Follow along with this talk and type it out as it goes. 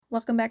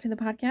Welcome back to the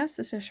podcast.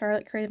 This is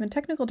Charlotte, Creative and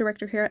Technical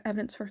Director here at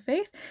Evidence for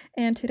Faith.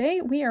 And today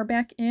we are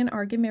back in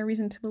our Give Me a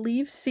Reason to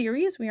Believe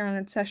series. We are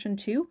on session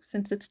 2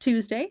 since it's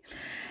Tuesday.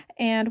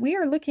 And we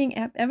are looking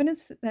at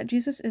evidence that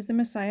Jesus is the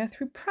Messiah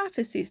through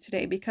prophecies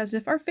today. Because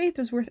if our faith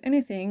is worth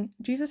anything,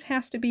 Jesus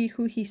has to be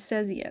who he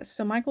says he is.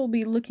 So Michael will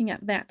be looking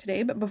at that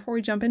today. But before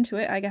we jump into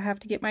it, I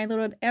have to get my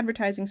little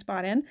advertising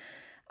spot in.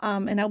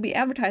 And I'll be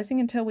advertising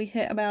until we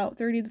hit about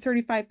 30 to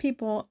 35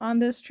 people on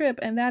this trip,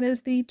 and that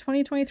is the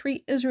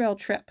 2023 Israel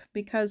trip,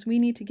 because we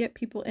need to get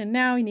people in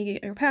now. You need to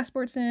get your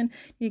passports in,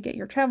 you need to get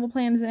your travel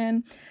plans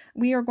in.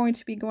 We are going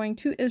to be going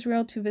to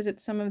Israel to visit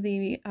some of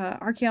the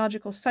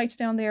archaeological sites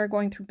down there,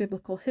 going through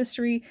biblical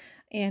history,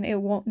 and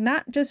it will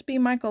not just be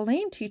Michael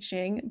Lane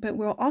teaching, but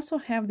we'll also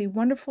have the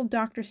wonderful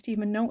Dr.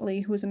 Stephen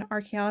Notley, who is an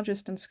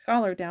archaeologist and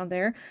scholar down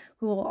there,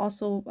 who will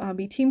also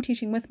be team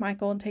teaching with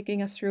Michael and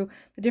taking us through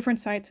the different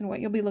sites and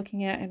what you'll be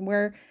looking at and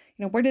where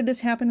did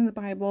this happen in the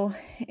Bible.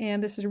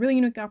 And this is a really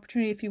unique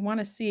opportunity if you want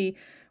to see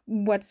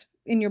what's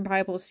in your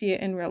Bible, see it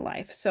in real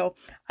life. So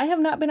I have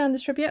not been on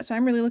this trip yet, so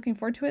I'm really looking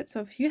forward to it. So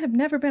if you have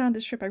never been on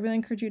this trip, I really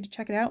encourage you to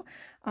check it out.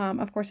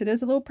 Of course, it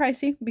is a little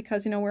pricey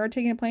because, we're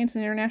taking a plane. It's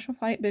an international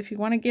flight. But if you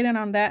want to get in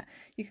on that,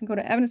 you can go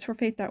to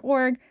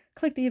evidenceforfaith.org,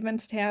 click the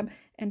events tab,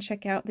 and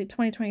check out the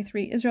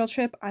 2023 Israel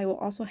trip. I will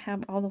also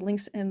have all the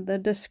links in the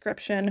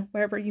description,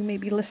 wherever you may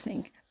be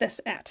listening this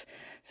at.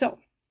 So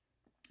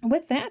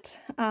with that,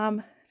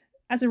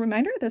 as a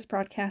reminder, this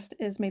broadcast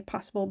is made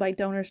possible by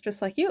donors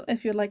just like you.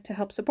 If you'd like to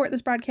help support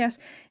this broadcast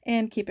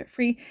and keep it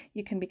free,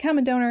 you can become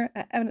a donor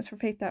at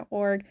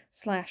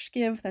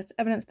evidenceforfaith.org/give. That's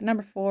evidence, the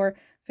number 4,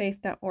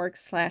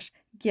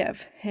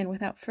 faith.org/give. And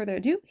without further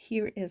ado,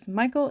 here is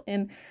Michael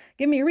in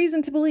Give Me a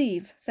Reason to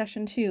Believe,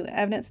 Session 2,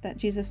 Evidence that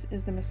Jesus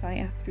is the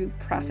Messiah through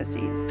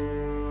Prophecies.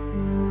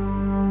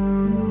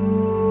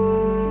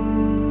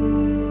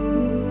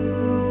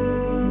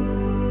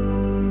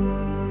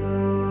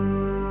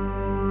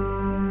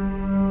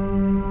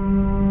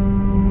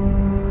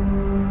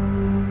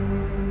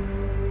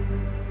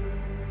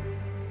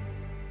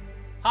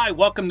 Hi,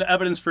 welcome to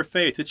Evidence for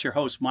Faith. It's your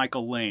host,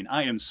 Michael Lane.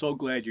 I am so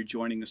glad you're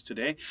joining us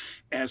today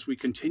as we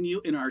continue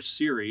in our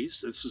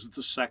series. This is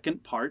the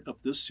second part of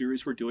this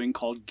series we're doing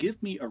called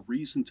Give Me a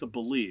Reason to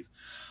Believe.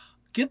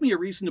 Give me a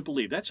reason to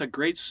believe. That's a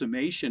great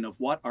summation of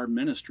what our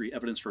ministry,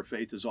 Evidence for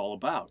Faith, is all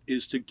about,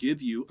 is to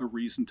give you a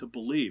reason to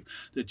believe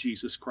that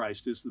Jesus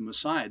Christ is the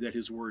Messiah, that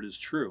his word is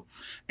true.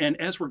 And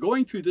as we're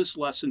going through this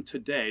lesson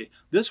today,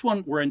 this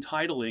one we're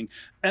entitling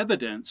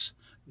Evidence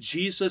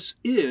Jesus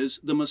is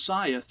the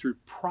Messiah through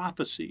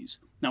prophecies.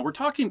 Now, we're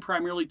talking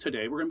primarily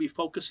today, we're going to be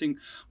focusing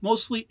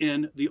mostly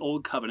in the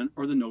Old Covenant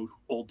or the New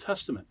Old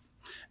Testament.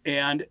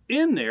 And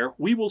in there,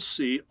 we will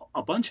see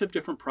a bunch of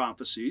different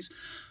prophecies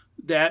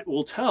that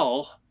will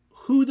tell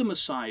who the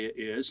Messiah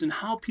is and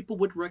how people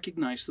would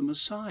recognize the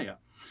Messiah.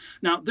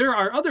 Now, there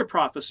are other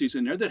prophecies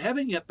in there that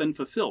haven't yet been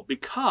fulfilled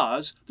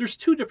because there's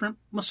two different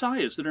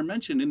Messiahs that are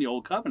mentioned in the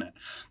Old Covenant.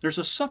 There's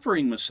a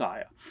suffering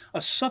Messiah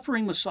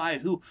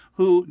who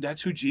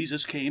that's who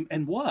Jesus came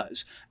and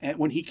was. And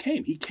when he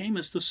came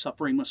as the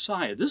suffering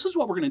Messiah. This is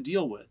what we're going to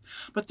deal with.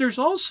 But there's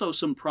also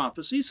some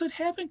prophecies that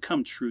haven't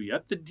come true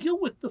yet that deal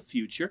with the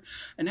future,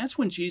 and that's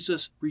when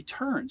Jesus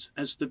returns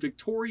as the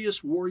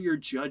victorious warrior,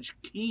 judge,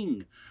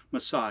 king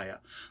Messiah.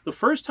 The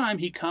first time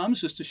he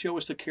comes is to show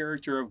us the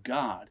character of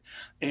God.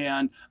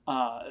 And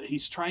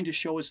he's trying to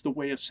show us the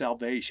way of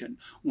salvation.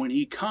 When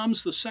he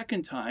comes the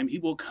second time, he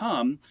will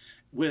come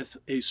with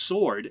a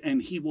sword,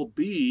 and he will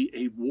be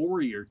a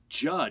warrior,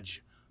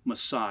 judge,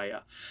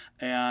 Messiah.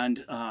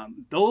 And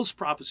those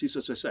prophecies,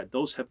 as I said,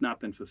 those have not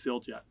been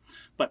fulfilled yet.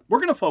 But we're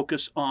going to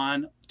focus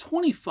on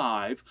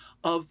 25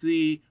 of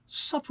the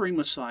suffering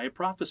Messiah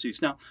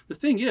prophecies. Now, the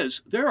thing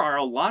is, there are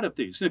a lot of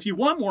these. And if you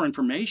want more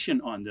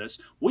information on this,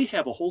 we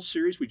have a whole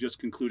series we just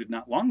concluded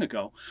not long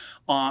ago.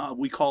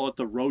 We call it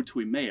The Road to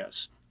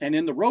Emmaus. And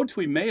in The Road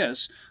to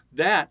Emmaus,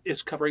 that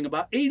is covering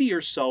about 80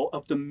 or so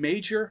of the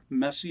major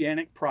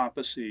messianic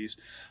prophecies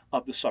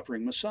of the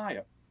suffering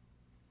Messiah.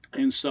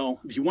 And so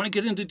if you want to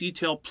get into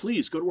detail,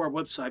 please go to our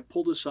website,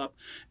 pull this up,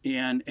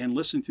 and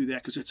listen through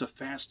that, because it's a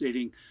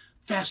fascinating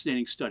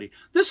study.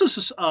 This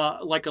is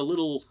like a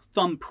little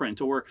thumbprint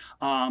or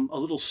a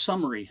little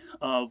summary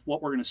of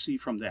what we're going to see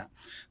from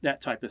that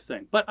type of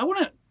thing. But I want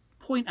to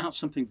point out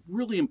something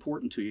really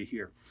important to you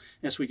here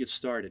as we get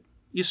started.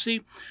 You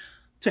see,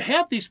 to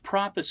have these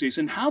prophecies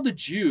and how the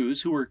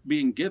Jews who were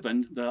being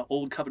given, the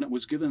Old Covenant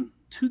was given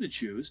to the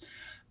Jews,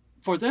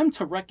 for them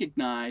to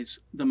recognize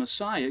the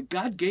Messiah,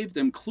 God gave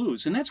them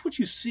clues. And that's what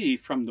you see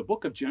from the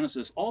book of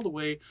Genesis all the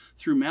way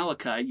through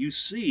Malachi. You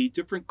see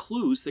different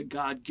clues that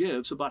God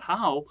gives about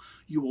how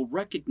you will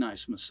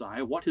recognize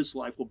Messiah, what his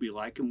life will be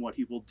like, and what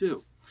he will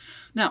do.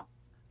 Now,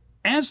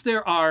 as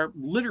there are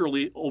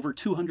literally over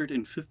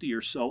 250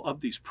 or so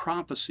of these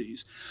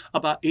prophecies,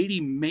 about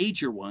 80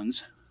 major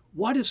ones,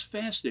 what is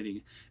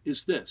fascinating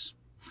is this: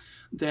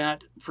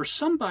 that for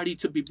somebody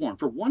to be born,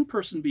 for one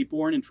person to be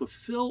born and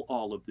fulfill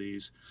all of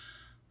these,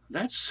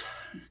 that's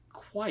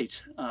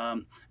quite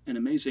an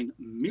amazing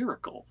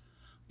miracle.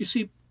 You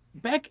see,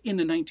 back in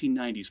the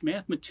 1990s,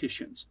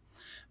 mathematicians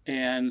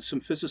and some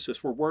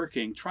physicists were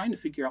working, trying to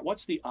figure out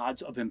what's the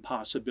odds of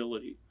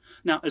impossibility.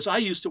 Now, as I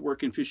used to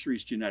work in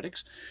fisheries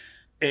genetics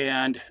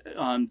and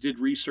did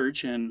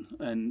research and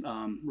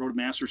wrote a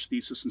master's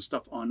thesis and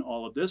stuff on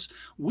all of this,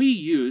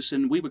 we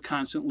would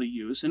constantly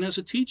use, and as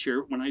a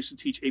teacher, when I used to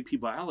teach AP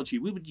biology,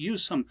 we would do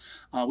some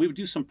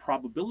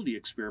probability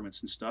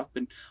experiments and stuff.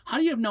 And how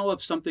do you know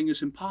if something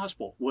is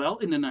impossible? Well,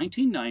 in the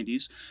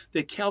 1990s,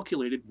 they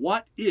calculated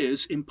what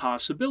is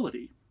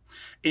impossibility.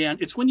 And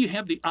it's when you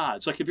have the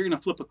odds, like if you're going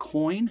to flip a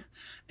coin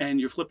and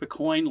you flip a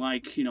coin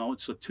like,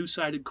 it's a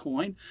two-sided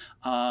coin,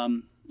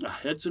 a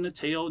heads and a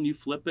tail, and you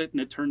flip it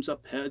and it turns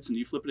up heads, and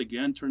you flip it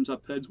again, turns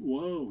up heads.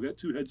 Whoa, we got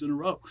two heads in a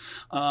row.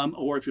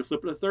 Or if you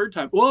flip it a third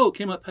time, whoa,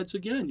 came up heads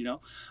again,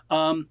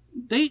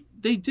 They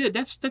did.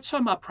 That's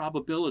talking about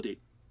probability.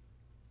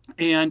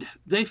 And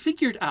they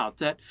figured out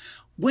that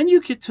when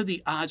you get to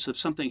the odds of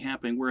something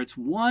happening where it's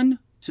 1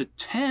 to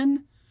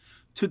 10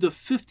 to the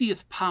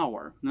 50th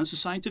power, and that's a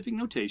scientific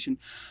notation,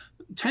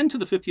 10 to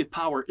the 50th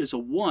power is a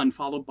 1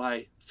 followed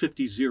by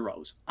 50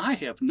 zeros. I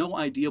have no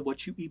idea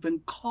what you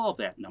even call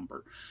that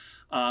number,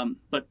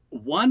 but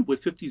 1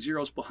 with 50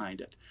 zeros behind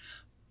it.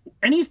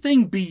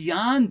 Anything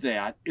beyond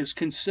that is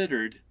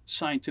considered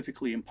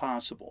scientifically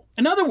impossible.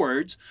 In other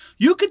words,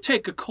 you could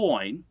take a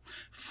coin,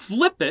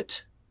 flip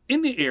it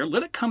in the air,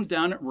 let it come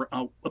down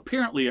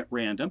apparently at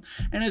random,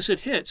 and as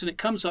it hits and it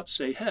comes up,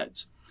 say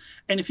heads.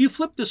 And if you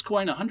flip this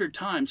coin 100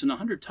 times and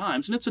 100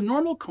 times, and it's a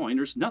normal coin,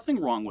 there's nothing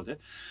wrong with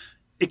it,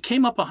 it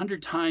came up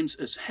 100 times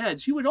as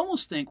heads, you would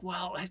almost think,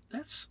 wow,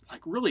 that's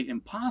like really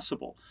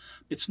impossible.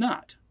 It's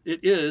not. It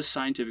is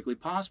scientifically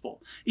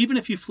possible. Even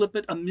if you flip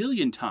it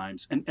 1,000,000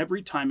 times and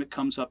every time it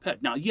comes up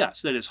head. Now,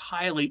 yes, that is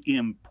highly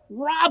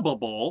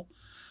improbable,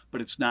 but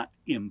it's not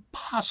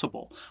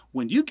impossible.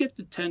 When you get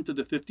to 10 to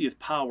the 50th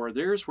power,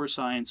 there's where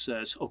science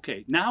says,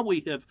 okay, now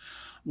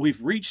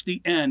we've reached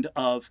the end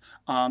of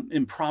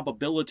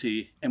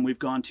improbability and we've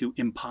gone to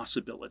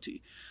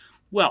impossibility.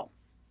 Well,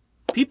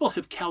 people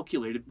have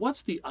calculated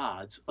what's the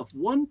odds of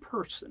one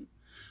person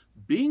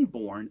being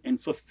born and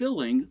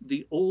fulfilling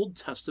the Old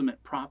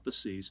Testament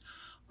prophecies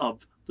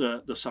of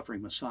the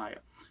suffering Messiah.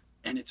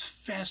 And it's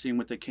fascinating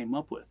what they came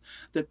up with,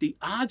 that the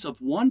odds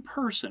of one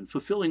person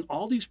fulfilling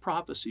all these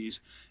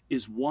prophecies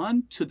is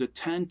 1 to the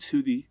 10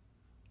 to the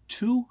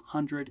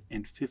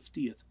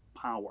 250th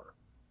power.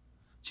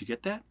 Did you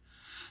get that?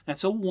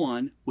 That's a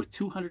 1 with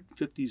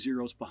 250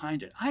 zeros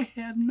behind it. I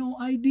have no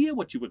idea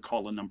what you would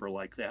call a number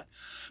like that,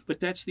 but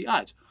that's the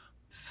odds.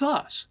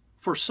 Thus,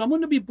 for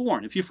someone to be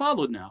born, if you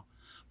followed now,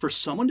 for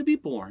someone to be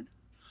born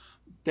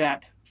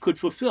that could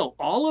fulfill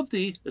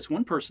as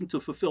one person to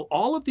fulfill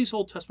all of these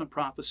Old Testament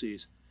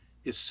prophecies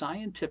is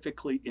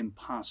scientifically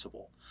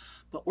impossible.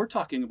 But we're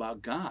talking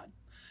about God.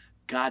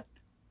 God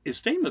is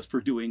famous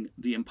for doing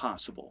the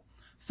impossible.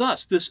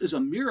 Thus, this is a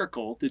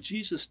miracle that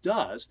Jesus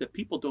does that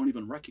people don't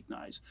even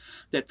recognize,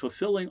 that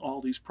fulfilling all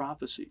these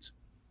prophecies.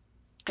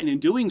 And in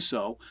doing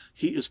so,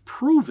 he is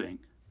proving,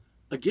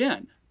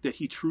 again, that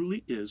he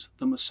truly is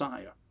the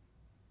Messiah.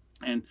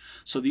 And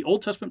so the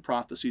Old Testament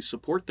prophecies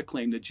support the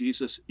claim that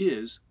Jesus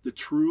is the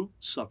true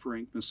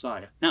suffering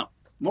Messiah. Now,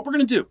 what we're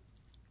going to do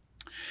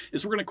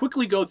is we're going to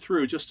quickly go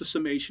through just a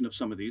summation of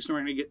some of these. And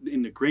we're going to get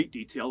into great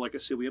detail. Like I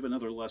said, we have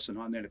another lesson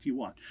on that if you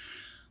want.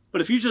 But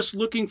if you're just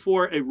looking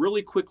for a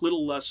really quick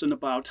little lesson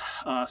about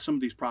some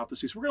of these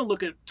prophecies, we're going to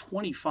look at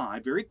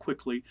 25 very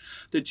quickly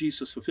that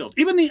Jesus fulfilled.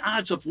 Even the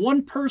odds of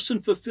one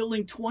person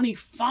fulfilling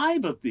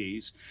 25 of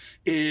these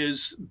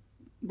is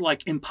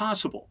like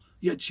impossible,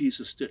 yet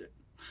Jesus did it.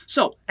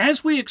 So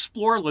as we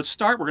explore, we're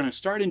going to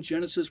start in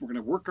Genesis. We're going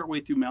to work our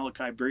way through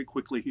Malachi very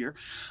quickly here,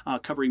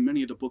 covering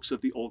many of the books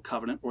of the Old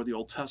Covenant or the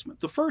Old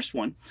Testament. The first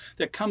one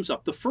that comes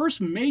up, the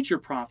first major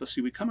prophecy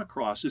we come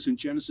across is in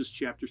Genesis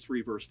chapter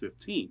 3, verse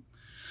 15.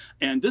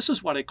 And this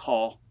is what I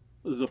call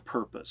the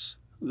purpose.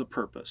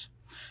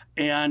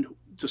 And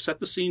to set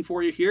the scene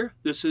for you here,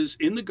 this is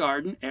in the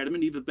garden. Adam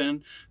and Eve have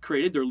been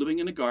created. They're living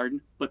in a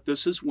garden, but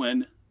this is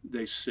when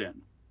they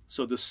sin.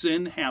 So the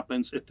sin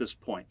happens at this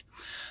point.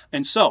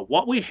 And so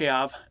what we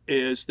have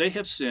is they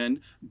have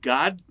sinned.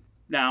 God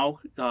now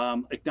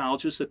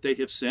acknowledges that they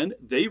have sinned.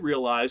 They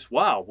realize,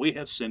 wow, we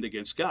have sinned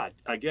against God.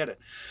 I get it.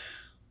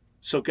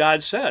 So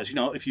God says,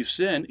 if you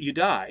sin, you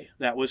die.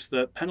 That was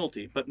the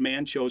penalty. But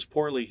man chose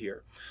poorly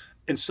here.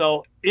 And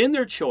so in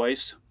their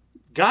choice,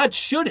 God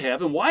should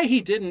have, and why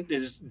he didn't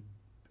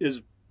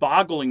is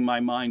boggling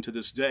my mind to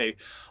this day.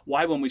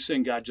 Why, when we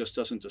sin, God just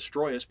doesn't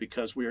destroy us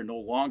because we are no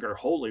longer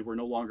holy, we're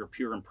no longer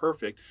pure and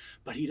perfect,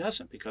 but he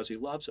doesn't because he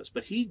loves us.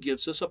 But he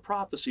gives us a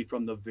prophecy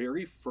from the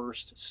very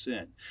first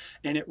sin.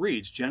 And it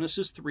reads,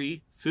 Genesis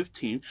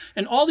 3:15,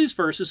 and all these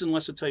verses,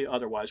 unless I tell you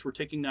otherwise, we're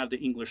taking out of the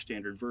English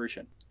Standard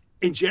Version.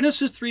 In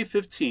Genesis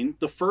 3:15,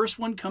 the first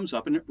one comes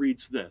up and it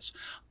reads this,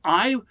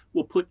 I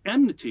will put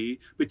enmity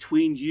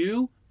between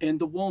you and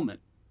the woman,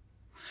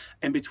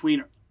 and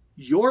between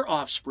your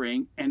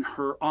offspring and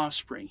her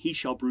offspring. He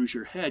shall bruise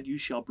your head, you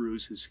shall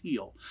bruise his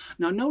heel.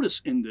 Now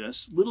notice in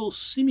this little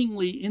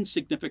seemingly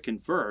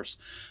insignificant verse,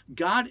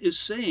 God is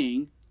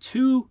saying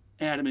to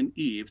Adam and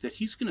Eve that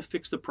he's going to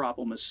fix the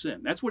problem of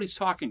sin. That's what he's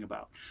talking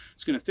about.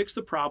 It's going to fix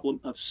the problem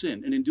of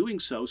sin. And in doing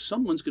so,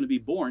 someone's going to be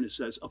born, it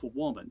says, of a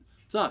woman.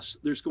 Thus,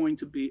 there's going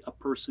to be a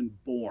person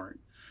born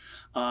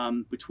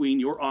between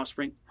your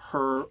offspring,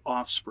 her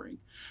offspring.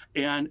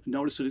 And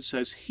notice that it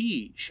says,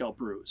 he shall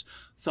bruise.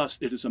 Thus,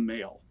 it is a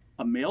male.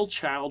 A male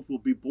child will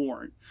be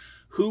born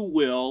who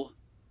will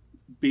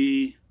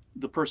be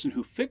the person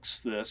who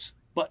fixed this,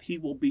 but he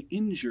will be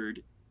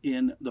injured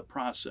in the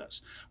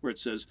process, where it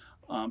says,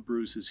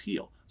 bruise his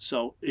heel.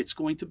 So it's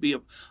going to be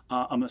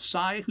a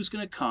Messiah who's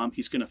going to come.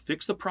 He's going to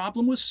fix the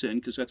problem with sin,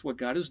 because that's what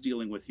God is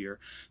dealing with here.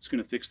 He's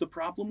going to fix the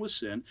problem with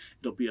sin.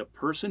 It'll be a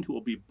person who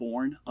will be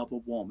born of a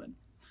woman.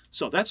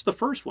 So that's the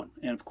first one.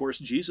 And of course,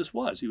 Jesus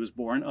was. He was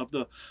born of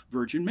the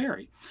Virgin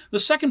Mary. The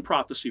second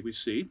prophecy we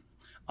see,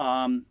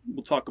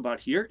 we'll talk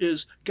about here,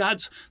 is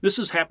this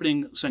is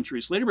happening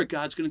centuries later, but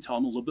God's going to tell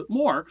him a little bit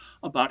more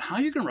about how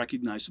you can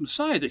recognize the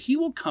Messiah, that he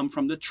will come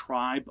from the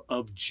tribe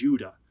of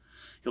Judah.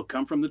 He'll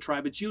come from the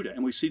tribe of Judah.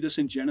 And we see this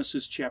in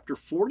Genesis chapter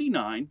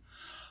 49,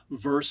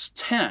 verse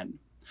 10.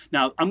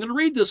 Now, I'm going to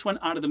read this one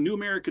out of the New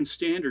American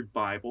Standard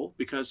Bible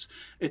because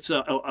it's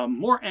a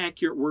more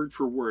accurate word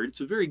for word.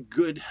 It's a very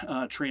good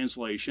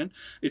translation.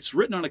 It's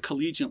written on a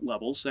collegiate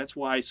level, so that's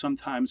why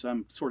sometimes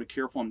I'm sort of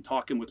careful. I'm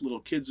talking with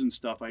little kids and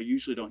stuff. I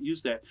usually don't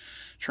use that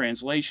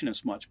translation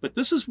as much. But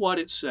this is what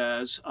it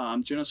says,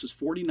 Genesis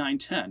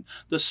 49:10.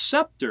 The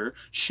scepter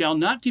shall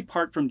not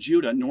depart from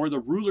Judah, nor the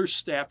ruler's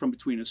staff from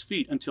between his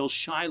feet, until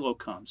Shiloh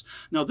comes.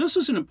 Now, this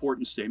is an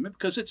important statement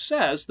because it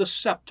says the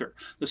scepter.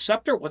 The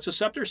scepter, what's a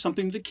scepter?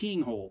 Something the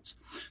king holds.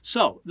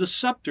 So the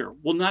scepter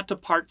will not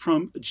depart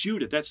from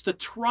Judah. That's the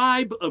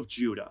tribe of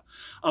Judah.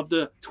 Of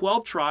the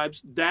 12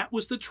 tribes, that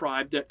was the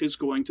tribe that is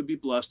going to be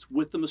blessed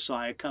with the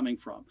Messiah coming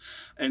from.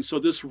 And so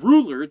this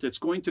ruler that's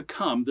going to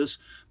come, this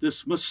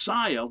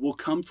Messiah, will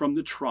come from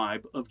the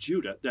tribe of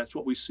Judah. That's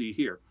what we see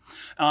here.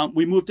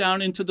 We move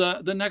down into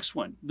the next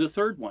one, the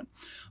third one.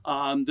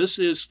 This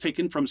is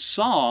taken from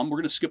Psalm. We're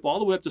going to skip all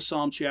the way up to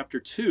Psalm chapter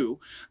 2,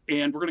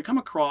 and we're going to come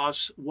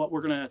across what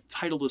we're going to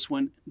title this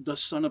one, the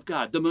Son of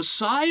God. The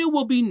Messiah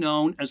will be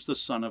known as the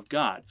Son of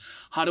God.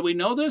 How do we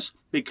know this?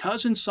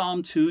 Because in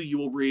Psalm 2 you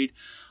will read,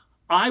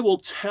 I will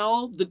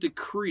tell the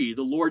decree.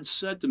 The Lord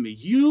said to me,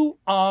 you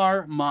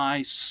are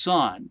my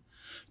son.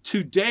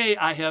 Today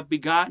I have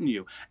begotten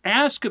you.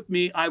 Ask of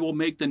me, I will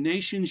make the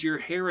nations your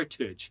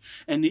heritage,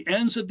 and the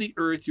ends of the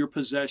earth your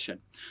possession.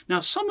 Now,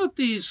 some of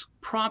these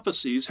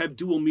prophecies have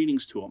dual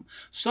meanings to them.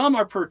 Some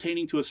are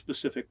pertaining to a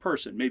specific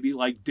person, maybe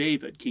like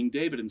David, King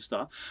David and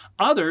stuff.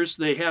 Others,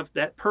 they have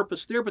that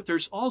purpose there, but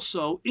there's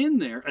also in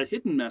there a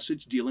hidden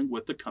message dealing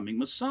with the coming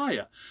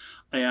Messiah.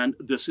 And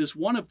this is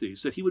one of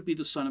these, that he would be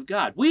the Son of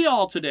God. We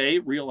all today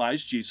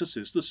realize Jesus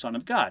is the Son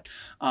of God.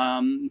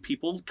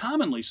 People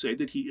commonly say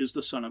that he is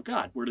the Son of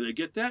God. Where do they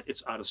get that?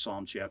 It's out of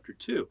Psalm chapter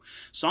 2.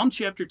 Psalm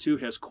chapter 2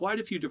 has quite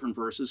a few different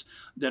verses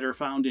that are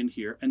found in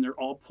here, and they're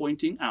all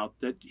pointing out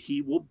that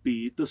he will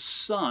be the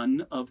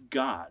Son of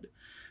God.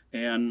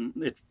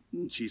 And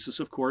Jesus,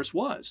 of course,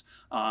 was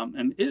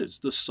and is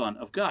the Son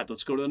of God.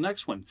 Let's go to the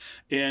next one.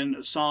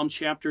 In Psalm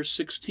chapter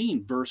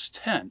 16, verse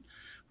 10,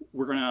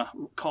 we're going to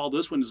call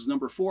this one, this is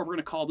number 4, we're going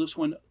to call this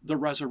one the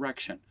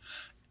resurrection.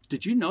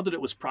 Did you know that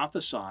it was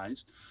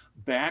prophesied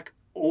back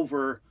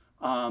over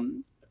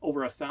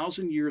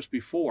 1,000 years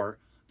before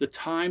the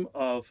time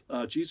of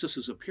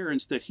Jesus'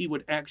 appearance that he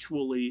would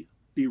actually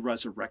be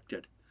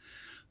resurrected?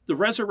 The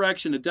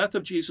resurrection, the death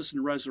of Jesus and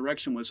the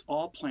resurrection was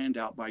all planned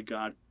out by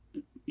God,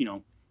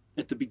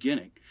 at the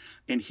beginning.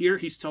 And here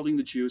he's telling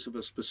the Jews of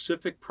a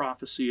specific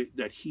prophecy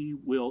that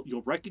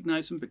you'll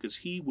recognize him because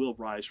he will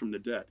rise from the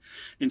dead.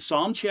 In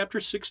Psalm chapter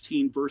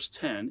 16, verse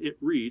 10, it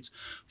reads,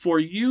 for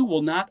you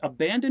will not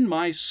abandon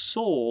my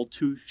soul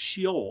to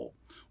Sheol,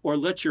 or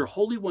let your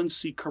Holy One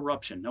see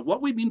corruption. Now,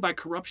 what we mean by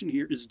corruption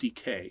here is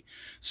decay.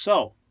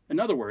 So, in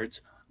other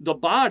words, the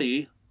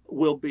body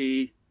will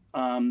be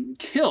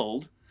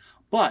killed,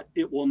 but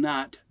it will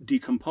not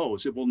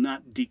decompose. It will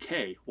not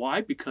decay. Why?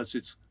 Because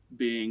it's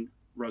being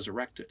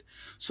resurrected.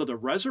 So the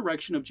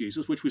resurrection of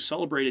Jesus, which we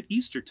celebrate at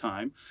Easter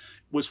time,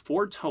 was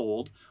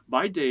foretold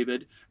by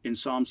David in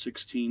Psalm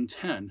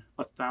 16:10,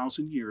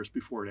 1,000 years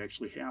before it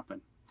actually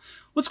happened.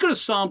 Let's go to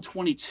Psalm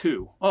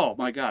 22. Oh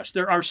my gosh,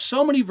 there are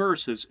so many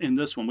verses in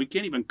this one. We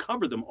can't even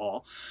cover them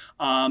all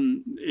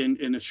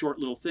in a short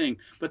little thing.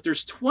 But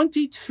there's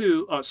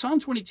 22. Psalm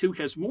 22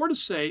 has more to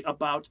say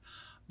about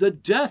the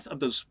death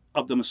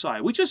of the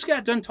Messiah. We just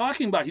got done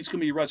talking about he's going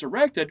to be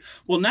resurrected.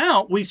 Well,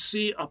 now we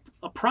see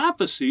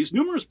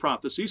numerous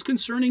prophecies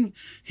concerning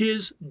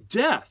his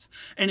death.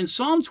 And in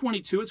Psalm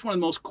 22, it's one of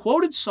the most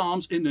quoted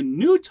psalms in the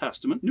New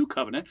Testament, New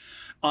Covenant,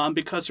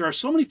 because there are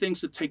so many things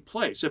that take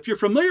place. If you're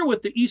familiar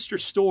with the Easter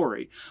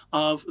story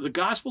of the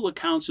gospel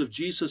accounts of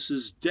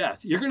Jesus'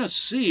 death, you're going to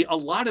see a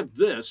lot of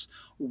this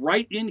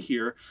right in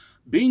here,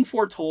 being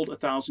foretold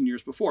 1,000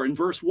 years before. In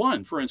verse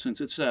 1, for instance,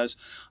 it says,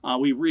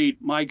 we read,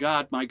 my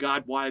God,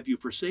 why have you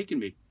forsaken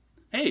me?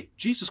 Hey,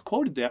 Jesus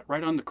quoted that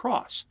right on the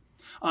cross.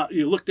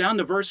 You look down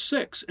to verse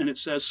 6, and it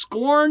says,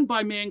 scorned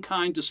by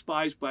mankind,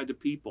 despised by the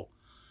people.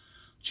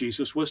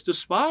 Jesus was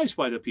despised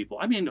by the people.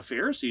 I mean, the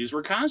Pharisees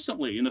were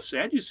constantly, and the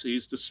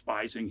Sadducees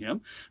despising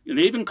him. And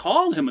they even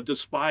called him a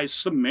despised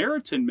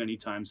Samaritan many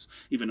times,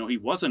 even though he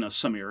wasn't a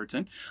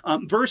Samaritan.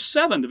 Verse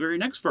 7, the very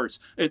next verse,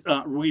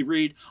 we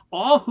read,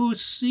 all who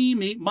see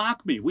me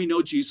mock me. We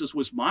know Jesus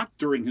was mocked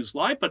during his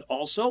life, but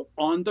also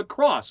on the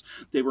cross.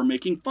 They were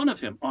making fun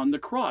of him on the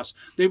cross.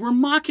 They were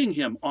mocking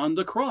him on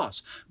the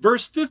cross.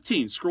 Verse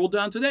 15, scroll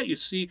down to that, you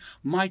see,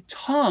 my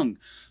tongue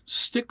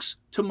sticks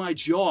to my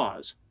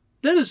jaws.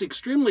 That is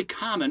extremely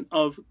common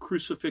of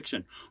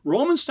crucifixion.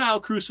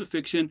 Roman-style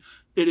crucifixion,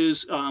 it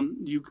is,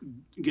 you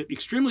get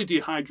extremely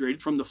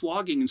dehydrated from the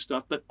flogging and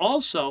stuff, but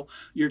also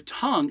your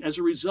tongue, as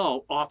a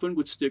result, often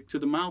would stick to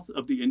the mouth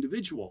of the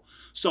individual.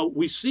 So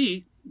we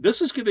see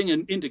this is giving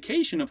an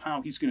indication of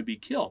how he's going to be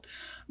killed.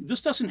 This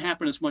doesn't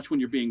happen as much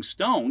when you're being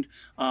stoned.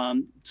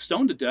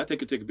 Stoned to death, they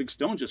could take a big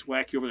stone, just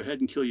whack you over the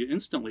head and kill you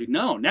instantly.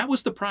 No, that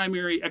was the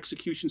primary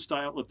execution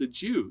style of the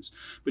Jews.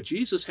 But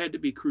Jesus had to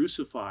be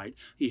crucified.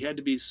 He had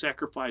to be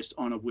sacrificed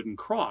on a wooden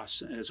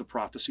cross as a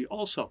prophecy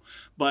also.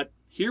 But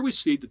here we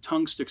see the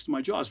tongue sticks to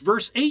my jaws.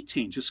 Verse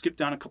 18, just skip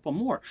down a couple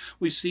more.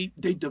 We see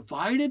they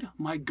divided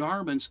my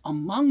garments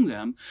among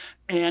them,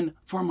 and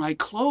for my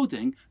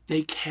clothing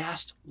they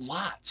cast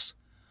lots.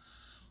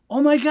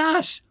 Oh my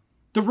gosh,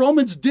 the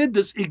Romans did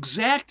this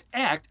exact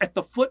act at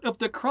the foot of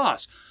the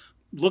cross.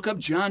 Look up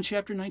John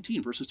chapter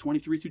 19, verses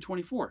 23 through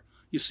 24.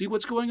 You see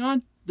what's going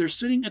on? They're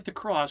sitting at the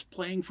cross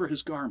playing for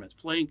his garments,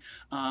 playing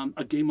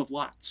a game of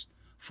lots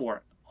for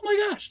it. Oh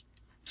my gosh.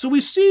 So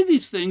we see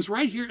these things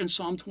right here in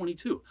Psalm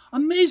 22.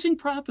 Amazing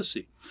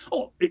prophecy.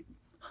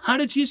 How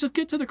did Jesus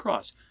get to the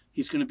cross?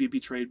 He's going to be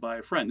betrayed by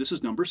a friend. This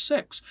is number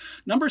 6.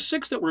 Number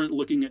 6 that we're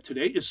looking at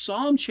today is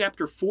Psalm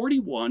chapter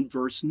 41,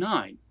 verse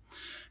 9.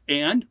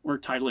 And we're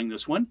titling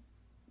this one,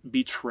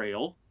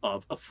 Betrayal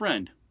of a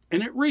Friend.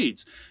 And it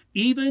reads,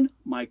 even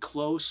my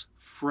close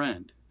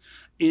friend,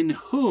 in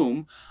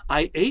whom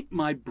I ate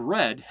my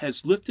bread,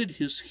 has lifted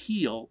his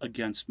heel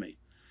against me.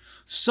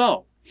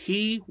 So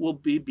he will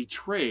be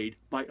betrayed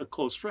by a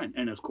close friend.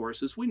 And of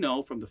course, as we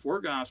know from the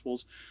 4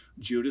 Gospels,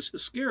 Judas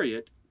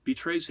Iscariot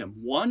betrays him.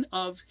 One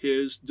of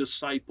his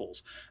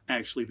disciples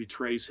actually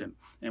betrays him.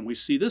 And we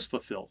see this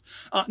fulfilled.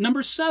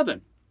 Number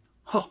 7.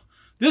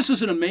 This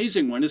is an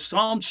amazing one. It's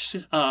Psalm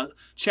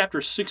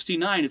chapter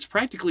 69. It's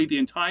practically the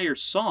entire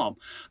psalm.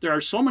 There are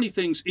so many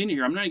things in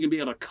here. I'm not even going to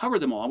be able to cover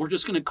them all. We're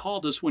just going to call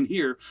this one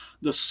here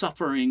the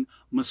suffering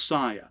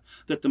Messiah.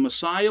 That the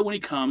Messiah, when he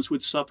comes,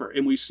 would suffer.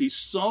 And we see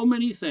so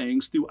many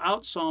things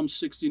throughout Psalm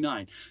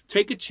 69.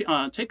 Take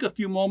a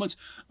few moments,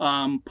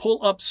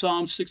 pull up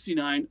Psalm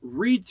 69,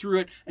 read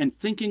through it, and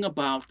thinking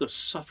about the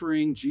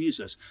suffering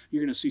Jesus.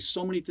 You're going to see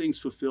so many things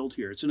fulfilled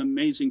here. It's an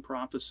amazing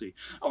prophecy.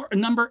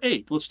 Number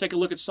 8, let's take a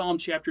look at Psalm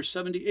chapter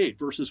 78,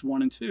 verses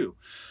 1 and 2.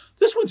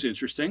 This one's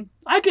interesting.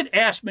 I get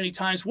asked many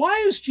times,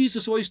 why is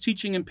Jesus always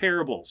teaching in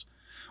parables?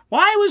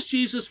 Why was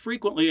Jesus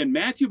frequently in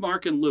Matthew,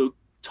 Mark, and Luke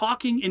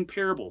talking in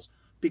parables?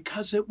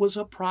 Because it was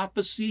a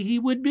prophecy he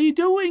would be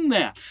doing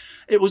that.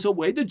 It was a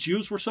way the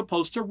Jews were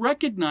supposed to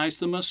recognize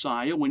the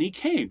Messiah when he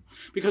came.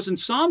 Because in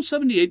Psalm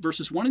 78,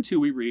 verses 1 and 2,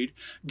 we read,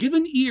 give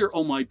an ear,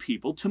 O my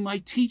people, to my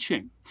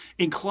teaching.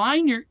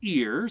 Incline your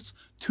ears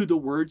to the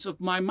words of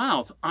my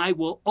mouth. I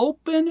will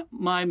open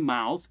my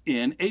mouth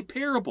in a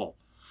parable.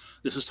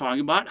 This is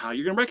talking about how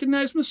you're going to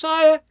recognize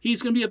Messiah.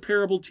 He's going to be a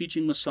parable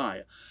teaching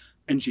Messiah.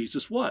 And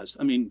Jesus was.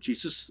 I mean,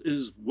 Jesus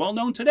is well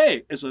known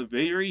today as a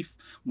very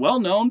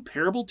well-known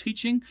parable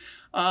teaching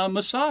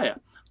Messiah.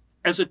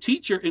 As a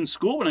teacher in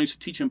school, when I used to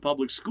teach in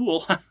public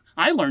school,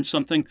 I learned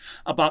something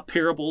about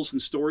parables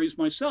and stories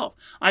myself.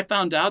 I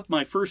found out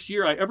my first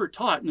year I ever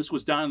taught, and this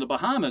was down in the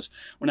Bahamas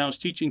when I was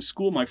teaching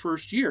school my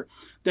first year,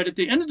 that at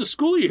the end of the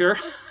school year,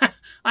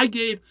 I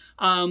gave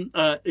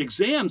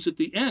exams at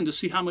the end to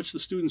see how much the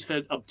students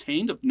had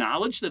obtained of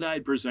knowledge that I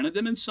had presented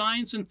them in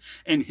science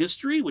and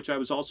history, which I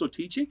was also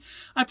teaching.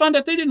 I found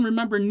out they didn't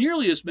remember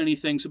nearly as many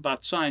things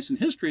about science and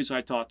history as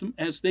I taught them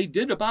as they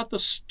did about the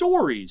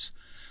stories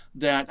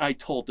that I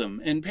told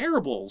them in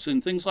parables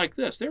and things like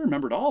this. They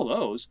remembered all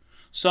those.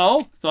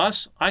 So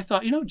thus, I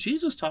thought,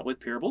 Jesus taught with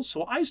parables.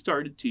 So I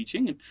started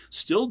teaching and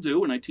still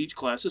do when I teach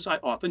classes. I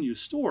often use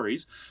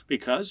stories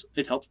because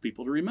it helps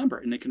people to remember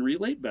and they can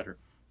relate better.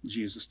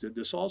 Jesus did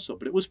this also,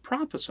 but it was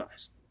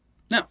prophesied.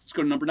 Now, let's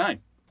go to number 9.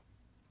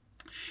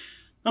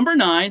 Number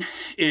 9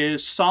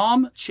 is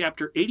Psalm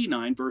chapter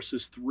 89,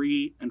 verses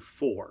 3 and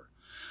 4.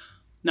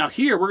 Now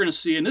here we're going to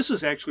see, and this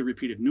is actually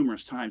repeated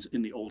numerous times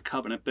in the Old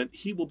Covenant, but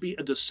he will be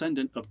a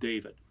descendant of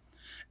David.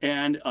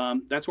 And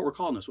that's what we're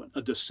calling this one,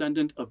 a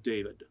descendant of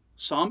David.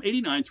 Psalm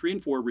 89, 3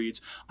 and 4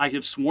 reads, I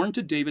have sworn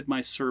to David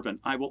my servant,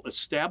 I will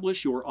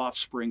establish your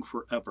offspring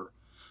forever.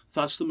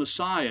 Thus the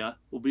Messiah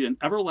will be an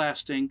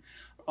everlasting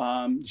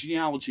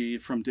genealogy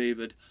from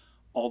David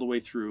all the way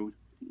through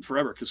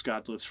forever, because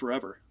God lives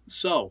forever.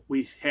 So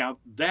we have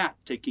that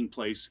taking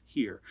place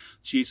here.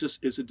 Jesus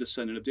is a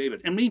descendant of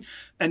David.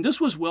 And this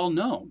was well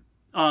known.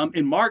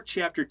 In Mark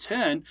chapter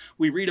 10,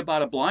 we read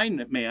about a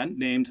blind man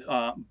named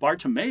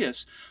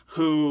Bartimaeus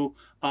who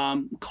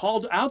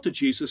called out to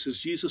Jesus as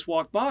Jesus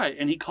walked by,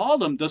 and he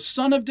called him the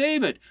Son of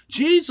David.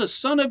 Jesus,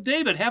 Son of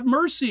David, have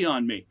mercy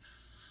on me.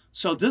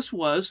 So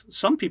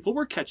some people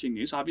were catching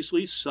these.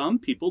 Obviously, some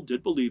people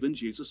did believe in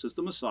Jesus as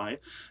the Messiah,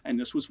 and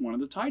this was one of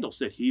the titles,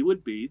 that he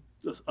would be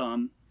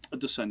a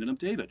descendant of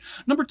David.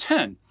 Number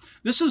 10,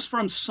 this is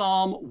from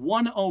Psalm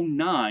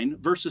 109,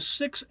 verses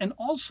 6 and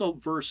also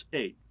verse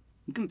 8.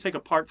 I'm going to take a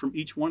part from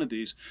each one of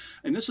these,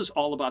 and this is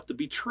all about the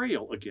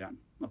betrayal again,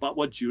 about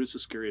what Judas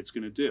Iscariot is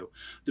going to do.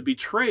 The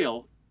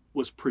betrayal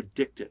was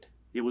predicted.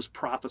 It was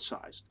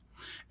prophesied.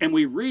 And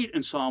we read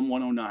in Psalm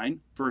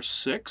 109, verse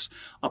 6,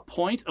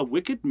 appoint a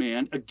wicked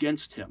man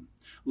against him.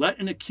 Let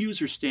an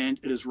accuser stand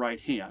at his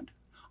right hand.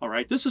 All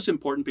right, this is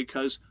important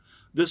because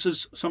this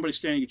is somebody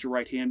standing at your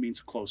right hand means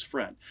a close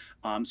friend.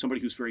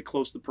 Somebody who's very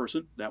close to the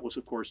person. That was,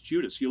 of course,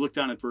 Judas. You look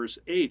down at verse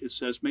 8, it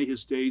says, may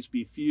his days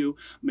be few,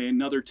 may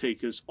another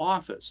take his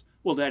office.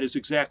 Well, that is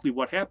exactly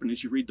what happened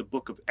as you read the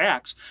book of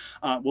Acts.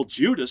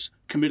 Judas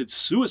committed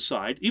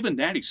suicide. Even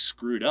that he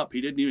screwed up.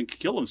 He didn't even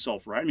kill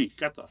himself, right? I mean, he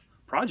got the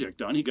project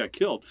done. He got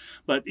killed.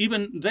 But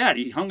even that,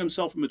 he hung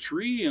himself from a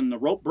tree and the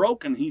rope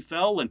broke and he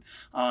fell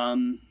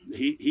and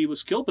he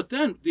was killed. But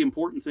then the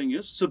important thing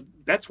is, so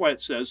that's why it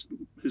says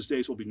his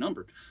days will be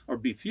numbered or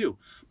be few.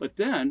 But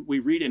then we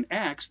read in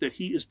Acts that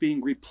he is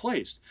being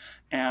replaced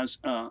as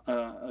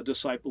a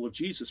disciple of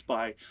Jesus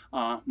by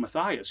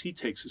Matthias. He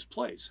takes his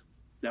place.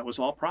 That was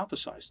all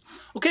prophesied.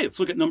 Okay, let's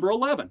look at number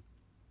 11.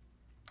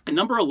 In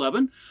number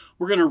 11,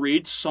 we're going to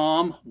read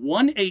Psalm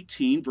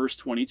 118, verse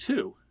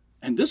 22.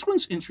 And this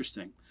one's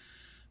interesting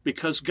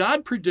because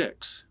God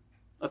predicts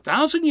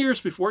 1,000 years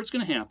before it's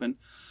going to happen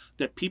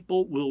that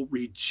people will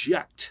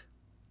reject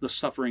the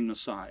suffering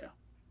Messiah.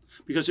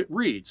 Because it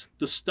reads,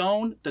 the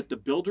stone that the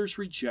builders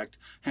reject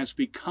has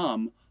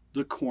become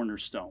the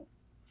cornerstone.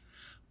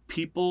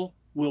 People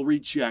will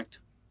reject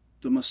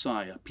the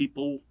Messiah.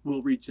 People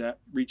will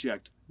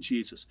reject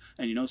Jesus.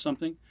 And you know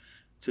something?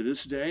 To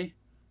this day,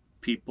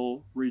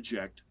 people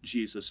reject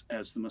Jesus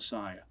as the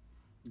Messiah.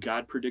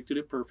 God predicted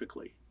it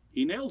perfectly.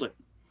 He nailed it,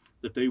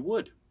 that they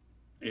would.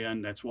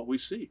 And that's what we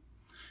see,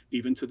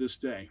 even to this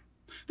day.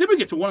 Then we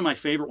get to one of my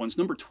favorite ones,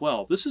 number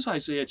 12. This is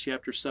Isaiah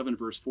chapter 7,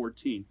 verse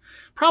 14.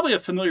 Probably a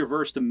familiar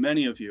verse to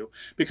many of you,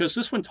 because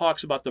this one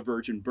talks about the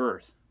virgin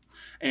birth.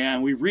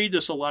 And we read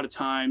this a lot of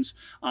times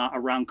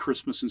around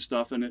Christmas and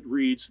stuff, and it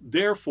reads,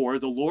 therefore,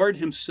 the Lord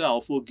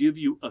himself will give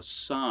you a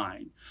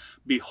sign.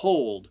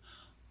 Behold,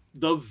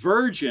 the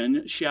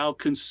virgin shall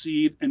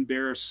conceive and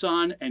bear a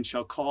son, and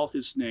shall call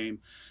his name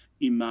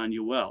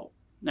Emmanuel.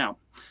 Now,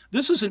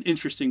 this is an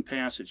interesting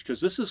passage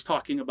because this is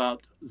talking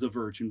about the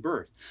virgin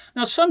birth.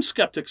 Now, some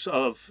skeptics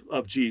of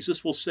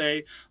Jesus will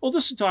say, well,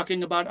 this is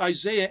talking about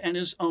Isaiah and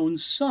his own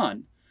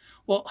son.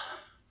 Well,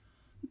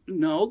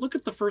 no, look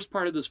at the first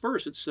part of this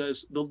verse. It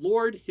says, the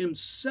Lord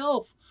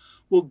himself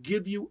will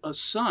give you a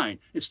sign.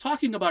 It's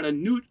talking about a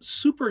new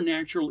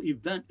supernatural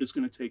event is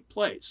going to take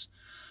place.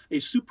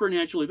 A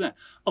supernatural event.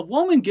 A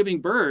woman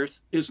giving birth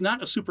is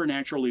not a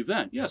supernatural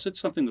event. Yes, it's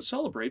something to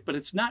celebrate, but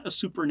it's not a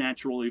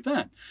supernatural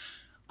event.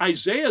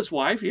 Isaiah's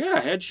wife,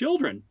 had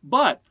children,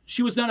 but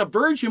she was not a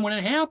virgin when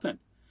it happened.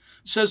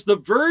 It says the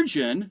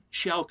virgin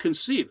shall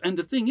conceive. And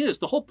the thing is,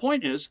 the whole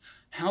point is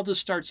how this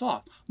starts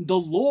off. The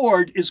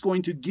Lord is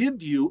going to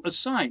give you a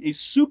sign, a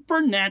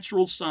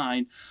supernatural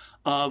sign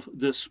of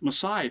this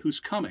Messiah who's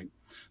coming.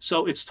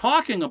 So it's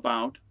talking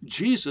about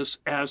Jesus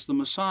as the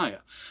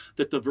Messiah,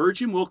 that the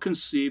virgin will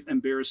conceive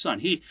and bear a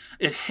son.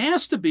 It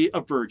has to be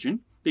a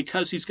virgin,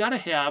 because he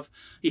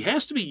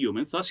has to be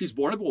human, thus he's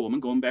born of a woman,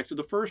 going back to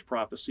the first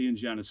prophecy in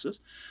Genesis.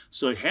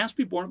 So it has to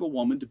be born of a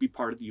woman to be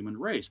part of the human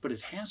race, but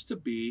it has to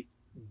be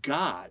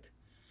God,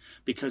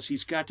 because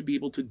he's got to be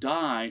able to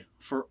die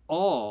for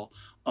all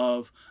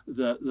of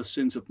the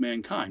sins of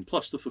mankind,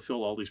 plus to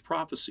fulfill all these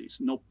prophecies.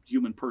 No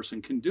human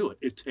person can do it.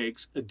 It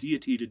takes a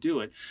deity to do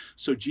it.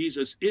 So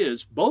Jesus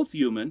is both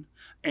human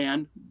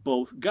and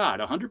both God,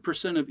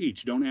 100% of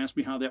each. Don't ask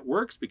me how that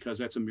works, because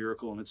that's a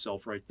miracle in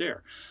itself right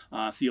there.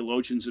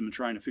 Theologians have been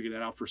trying to figure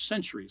that out for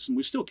centuries, and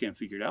we still can't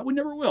figure it out. We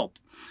never will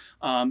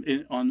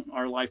on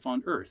our life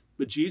on earth.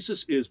 But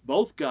Jesus is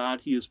both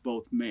God, he is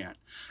both man,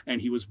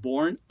 and he was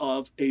born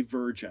of a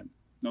virgin.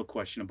 No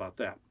question about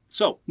that.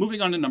 So,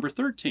 moving on to number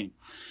 13.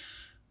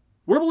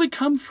 Where will he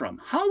come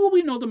from? How will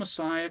we know the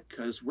Messiah?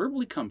 Because where will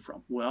he come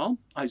from? Well,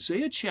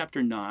 Isaiah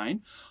chapter 9,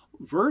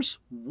 verse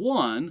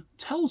 1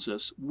 tells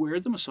us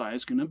where the Messiah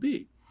is going to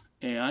be.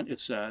 And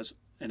it says,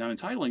 and I'm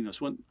entitling this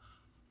one,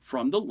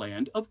 from the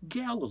land of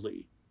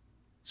Galilee.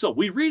 So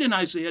we read in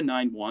Isaiah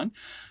 9:1,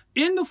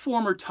 in the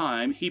former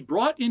time he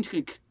brought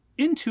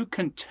into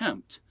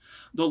contempt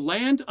the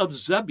land of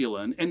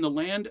Zebulun and the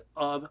land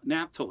of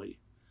Naphtali.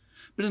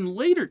 But in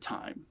later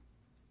time,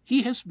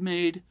 he has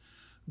made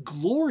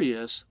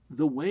glorious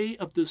the way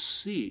of the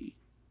sea,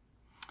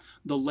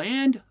 the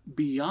land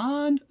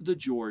beyond the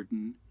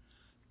Jordan,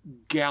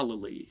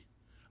 Galilee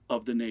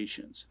of the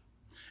nations.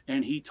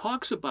 And he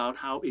talks about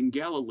how in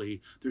Galilee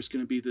there's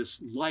going to be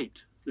this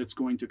light that's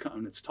going to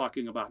come. It's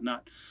talking about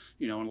not,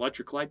 an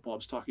electric light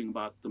bulb's talking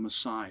about the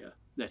Messiah,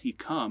 that he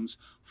comes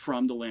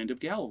from the land of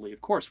Galilee.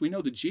 Of course, we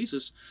know that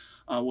Jesus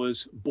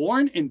was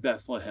born in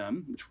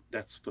Bethlehem, which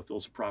that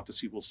fulfills a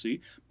prophecy we'll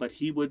see, but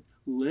he would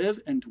live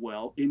and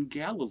dwell in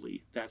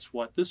Galilee. That's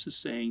what this is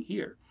saying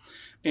here.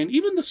 And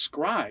even the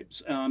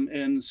scribes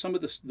and some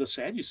of the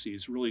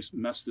Sadducees really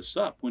messed this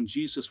up when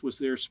Jesus was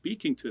there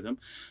speaking to them,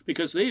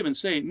 because they even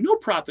say, no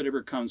prophet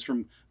ever comes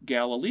from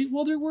Galilee.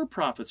 Well, there were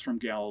prophets from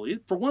Galilee.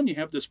 For one, you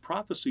have this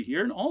prophecy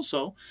here. And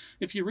also,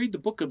 if you read the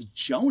book of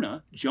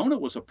Jonah, Jonah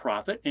was a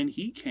prophet, and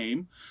he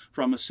came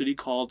from a city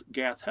called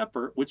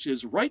Gath-hepher, which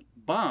is right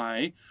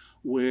by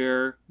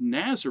where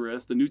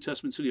Nazareth, the New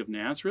Testament city of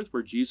Nazareth,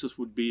 where Jesus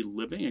would be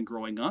living and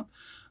growing up,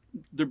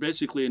 they're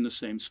basically in the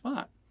same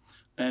spot.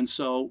 And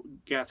so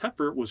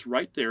Gath-hepher was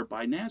right there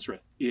by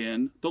Nazareth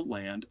in the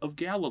land of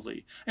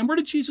Galilee. And where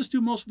did Jesus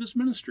do most of his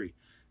ministry?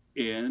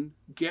 In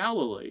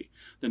Galilee,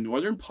 the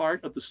northern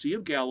part of the Sea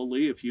of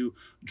Galilee. If you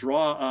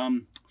draw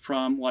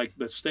from like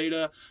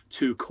Bethsaida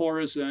to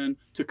Chorazin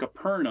to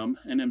Capernaum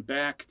and then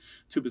back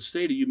to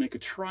Bethsaida, you make a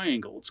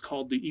triangle. It's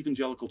called the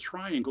Evangelical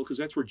Triangle because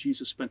that's where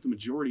Jesus spent the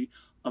majority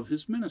of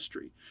his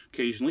ministry.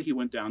 Occasionally, he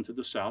went down to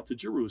the south to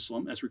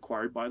Jerusalem as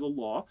required by the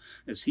law,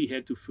 as he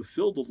had to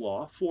fulfill the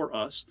law for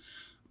us.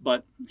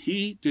 But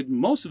he did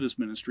most of his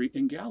ministry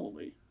in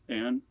Galilee.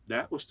 And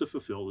that was to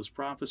fulfill this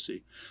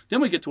prophecy. Then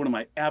we get to one of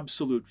my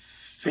absolute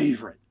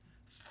favorite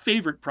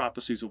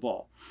prophecies of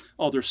all.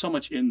 Oh, there's so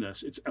much in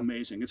this. It's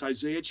amazing. It's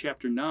Isaiah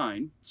chapter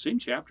 9, same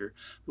chapter,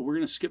 but we're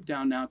going to skip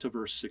down now to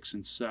verse 6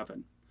 and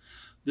 7.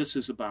 This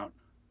is about,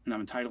 and I'm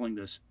entitling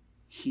this,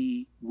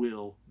 He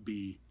Will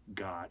Be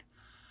God.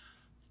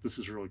 This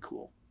is really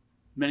cool.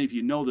 Many of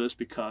you know this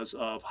because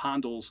of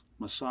Handel's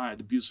Messiah,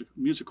 the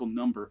musical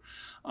number,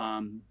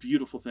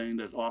 beautiful thing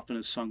that often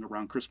is sung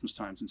around Christmas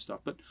times and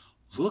stuff. But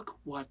look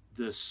what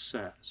this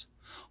says.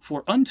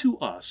 For unto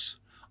us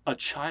a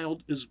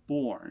child is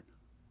born,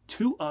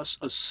 to us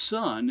a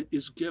son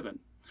is given.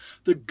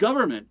 The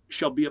government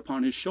shall be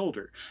upon his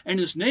shoulder, and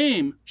his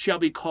name shall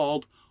be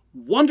called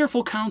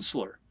Wonderful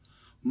Counselor,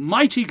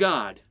 Mighty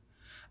God,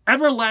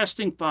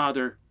 Everlasting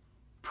Father,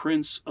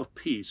 Prince of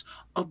Peace.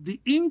 Of the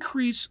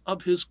increase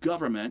of his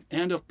government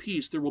and of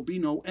peace there will be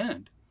no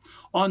end.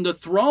 On the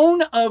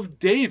throne of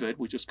David,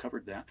 we just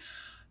covered that,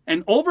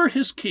 and over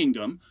his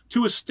kingdom,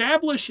 to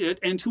establish it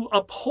and to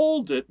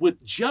uphold it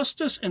with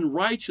justice and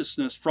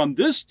righteousness from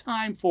this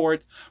time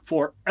forth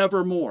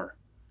forevermore.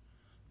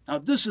 Now,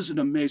 this is an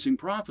amazing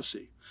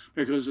prophecy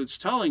because it's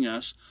telling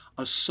us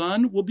a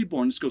son will be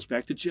born. This goes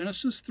back to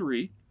Genesis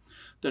 3,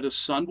 that a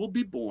son will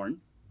be born.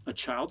 A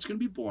child's going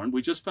to be born.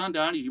 We just found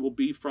out he will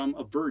be from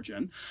a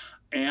virgin.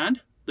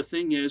 And the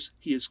thing is,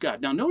 he is God.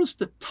 Now, notice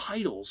the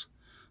titles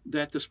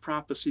that this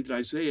prophecy that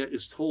Isaiah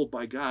is told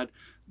by God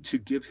to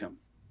give him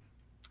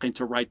and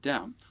to write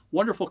down.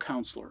 Wonderful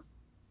Counselor.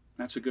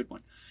 That's a good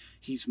one.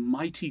 He's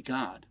Mighty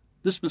God.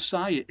 This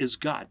Messiah is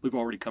God. We've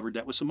already covered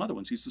that with some other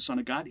ones. He's the Son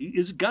of God. He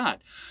is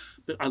God.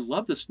 But I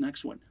love this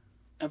next one.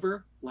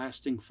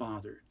 Everlasting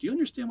Father. Do you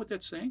understand what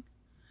that's saying?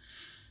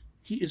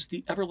 He is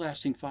the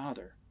everlasting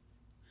Father.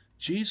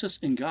 Jesus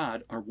and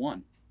God are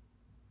one.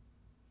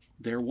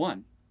 They're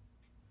one.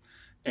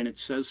 And it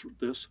says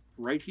this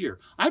right here.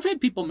 I've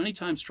had people many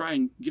times try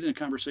and get into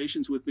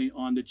conversations with me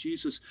on that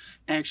Jesus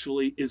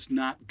actually is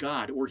not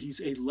God, or he's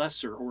a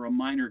lesser or a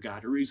minor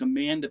God, or he's a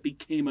man that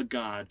became a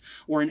God,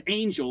 or an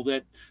angel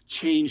that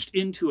changed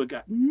into a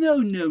God. No,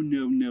 no,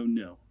 no, no,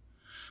 no.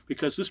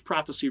 Because this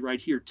prophecy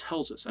right here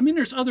tells us. I mean,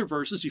 there's other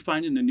verses you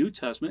find in the New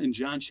Testament. In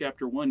John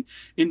chapter 1,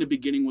 in the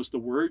beginning was the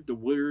Word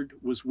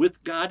was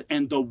with God,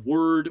 and the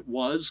Word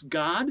was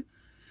God.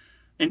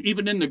 And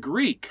even in the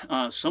Greek,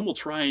 some will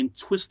try and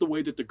twist the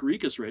way that the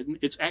Greek is written.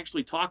 It's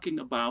actually talking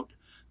about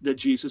that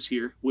Jesus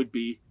here would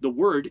be, the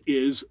Word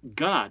is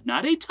God.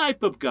 Not a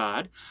type of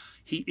God.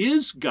 He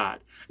is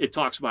God. It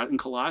talks about it in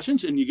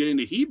Colossians, and you get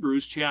into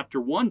Hebrews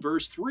chapter 1,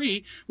 verse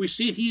 3, we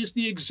see he is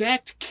the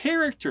exact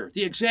character,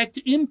 the exact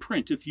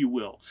imprint, if you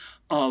will,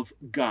 of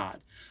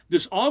God.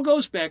 This all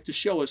goes back to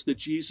show us that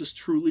Jesus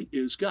truly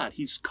is God.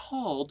 He's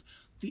called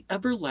the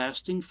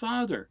Everlasting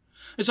Father.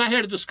 As I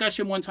had a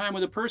discussion one time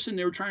with a person,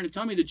 they were trying to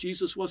tell me that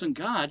Jesus wasn't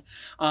God,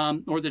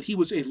 or that he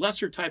was a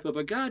lesser type of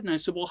a God. And I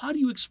said, well, how do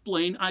you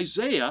explain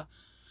Isaiah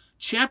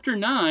chapter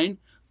 9,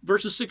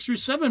 verses 6 through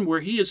 7,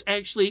 where he is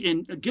actually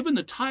given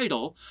the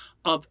title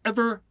of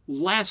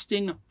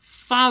Everlasting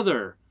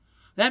Father?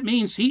 That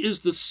means he is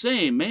the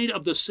same, made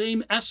of the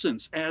same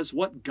essence as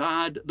what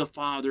God the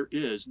Father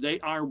is. They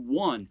are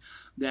one.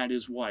 That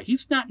is why.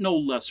 He's not no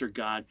lesser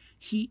God.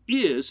 He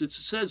is, it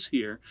says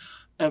here,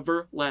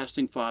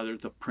 Everlasting Father,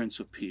 the Prince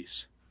of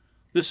Peace.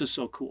 This is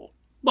so cool.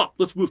 Well,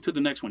 let's move to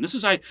the next one. This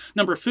is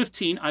number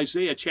 15,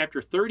 Isaiah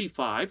chapter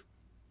 35.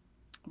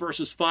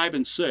 Verses 5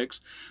 and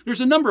 6.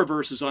 There's a number of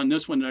verses on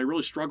this one that I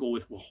really struggle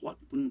with. Well, what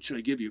one should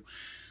I give you?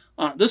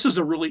 This is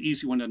a really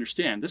easy one to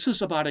understand. This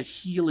is about a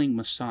healing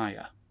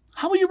Messiah.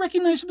 How will you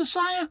recognize the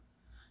Messiah?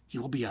 He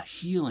will be a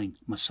healing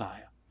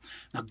Messiah.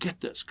 Now get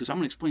this, because I'm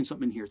going to explain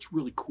something here. It's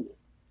really cool.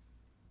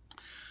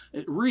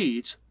 It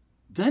reads,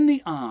 Then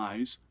the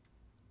eyes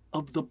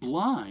of the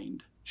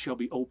blind shall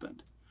be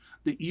opened,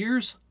 the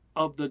ears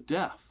of the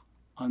deaf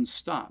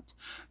unstopped.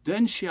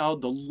 Then shall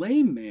the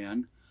lame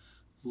man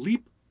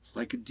leap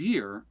like a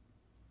deer,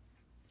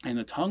 and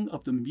the tongue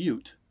of the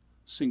mute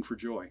sing for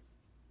joy.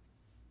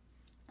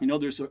 You know,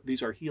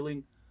 these are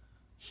healing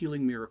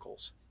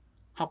miracles.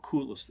 How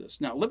cool is this?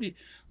 Now, let me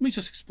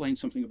just explain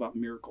something about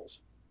miracles.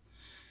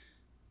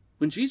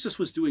 When Jesus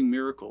was doing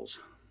miracles,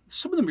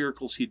 some of the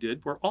miracles he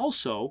did were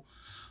also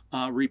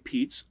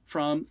repeats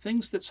from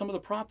things that some of the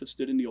prophets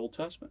did in the Old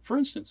Testament. For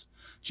instance,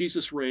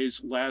 Jesus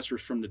raised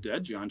Lazarus from the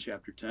dead, John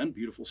chapter 10,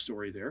 beautiful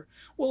story there.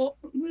 Well,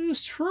 it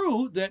is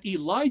true that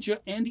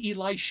Elijah and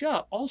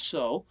Elisha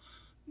also,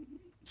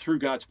 through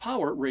God's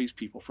power, raised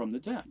people from the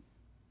dead.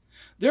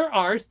 There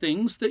are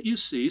things that you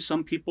see.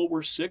 Some people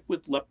were sick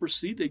with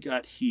leprosy. They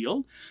got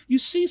healed. You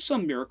see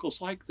some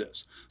miracles like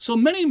this. So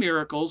many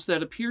miracles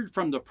that appeared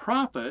from the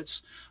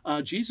prophets,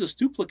 Jesus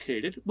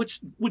duplicated,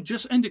 which would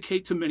just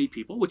indicate to many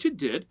people, which it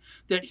did,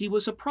 that he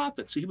was a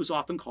prophet. So he was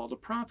often called a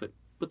prophet.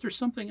 But there's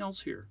something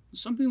else here,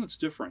 something that's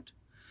different.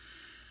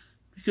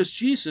 Because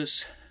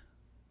Jesus,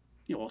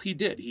 he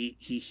did.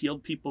 He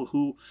healed people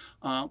who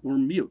were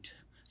mute.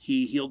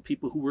 He healed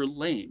people who were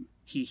lame.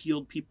 He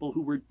healed people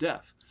who were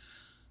deaf.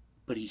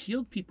 But he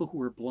healed people who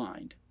were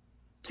blind.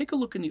 Take a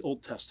look in the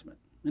Old Testament,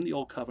 in the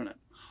Old Covenant.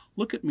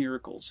 Look at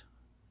miracles.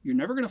 You're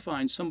never going to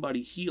find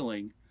somebody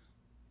healing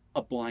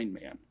a blind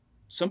man,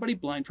 somebody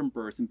blind from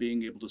birth and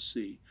being able to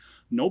see.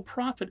 No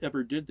prophet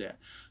ever did that.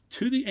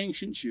 To the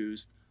ancient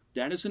Jews,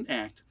 that is an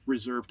act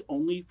reserved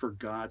only for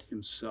God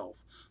himself.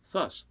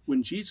 Thus,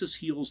 when Jesus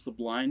heals the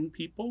blind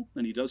people,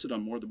 and he does it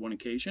on more than one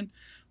occasion,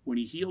 when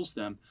he heals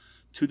them,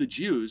 to the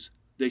Jews,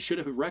 they should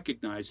have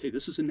recognized, hey,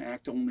 this is an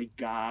act only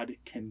God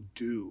can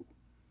do.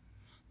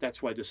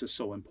 That's why this is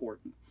so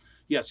important.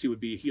 Yes, he would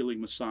be a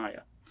healing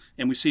Messiah.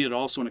 And we see it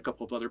also in a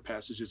couple of other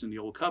passages in the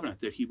Old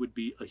Covenant, that he would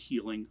be a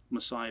healing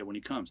Messiah when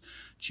he comes.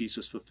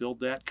 Jesus fulfilled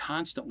that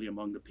constantly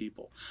among the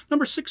people.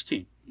 Number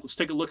 16, let's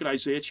take a look at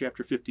Isaiah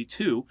chapter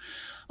 52,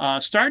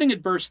 starting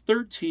at verse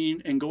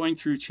 13 and going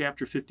through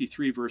chapter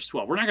 53, verse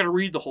 12. We're not going to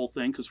read the whole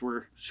thing because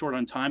we're short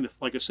on time.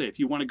 Like I say, if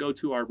you want to go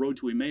to our Road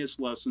to Emmaus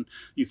lesson,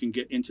 you can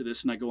get into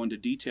this and I go into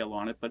detail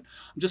on it. But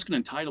I'm just going to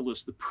entitle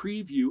this, The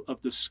Preview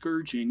of the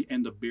Scourging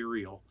and the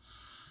Burial.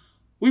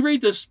 We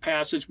read this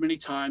passage many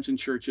times in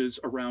churches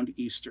around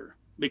Easter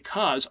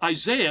because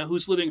Isaiah,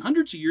 who's living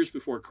hundreds of years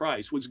before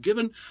Christ, was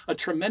given a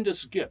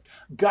tremendous gift.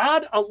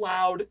 God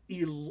allowed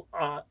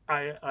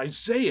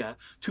Isaiah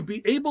to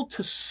be able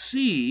to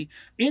see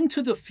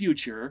into the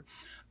future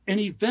an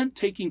event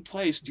taking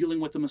place dealing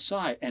with the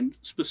Messiah, and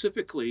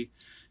specifically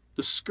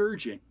the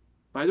scourging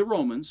by the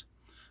Romans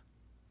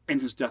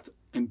and his death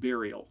and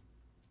burial.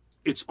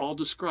 It's all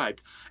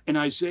described, and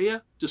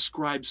Isaiah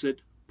describes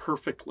it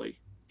perfectly.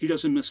 He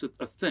doesn't miss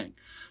a thing.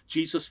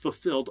 Jesus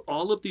fulfilled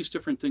all of these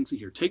different things in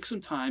here. Take some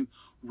time,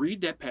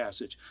 read that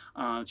passage,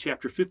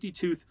 chapter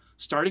 52,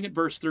 starting at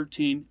verse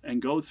 13,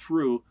 and go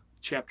through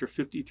chapter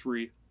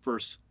 53,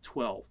 verse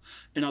 12.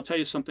 And I'll tell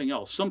you something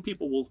else. Some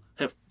people will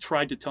have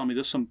tried to tell me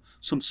this.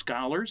 Some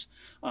scholars,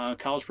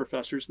 college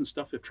professors and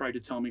stuff have tried to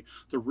tell me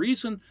the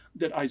reason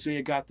that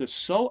Isaiah got this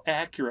so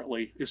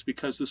accurately is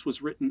because this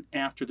was written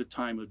after the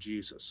time of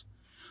Jesus.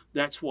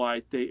 That's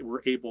why they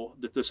were able,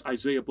 that this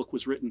Isaiah book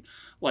was written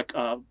like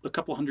a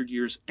couple hundred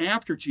years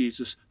after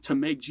Jesus to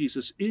make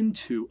Jesus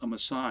into a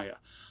Messiah.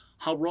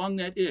 How wrong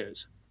that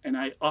is. And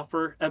I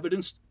offer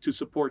evidence to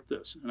support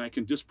this, and I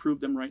can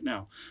disprove them right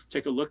now.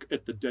 Take a look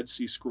at the Dead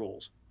Sea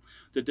Scrolls.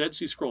 The Dead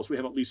Sea Scrolls, we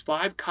have at least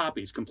 5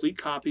 copies, complete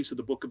copies of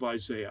the book of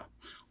Isaiah.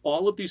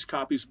 All of these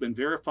copies have been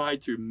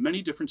verified through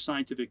many different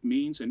scientific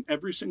means, and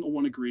every single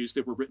one agrees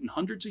they were written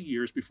hundreds of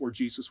years before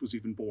Jesus was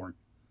even born.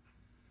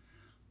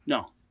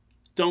 No.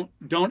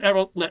 Don't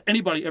ever let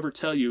anybody ever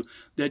tell you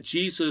that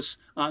Jesus,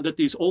 that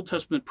these Old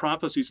Testament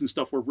prophecies and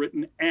stuff were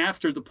written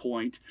after the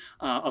point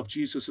of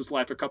Jesus'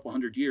 life, a couple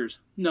hundred years.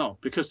 No,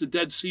 because the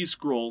Dead Sea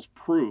Scrolls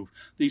prove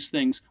these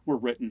things were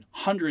written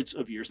hundreds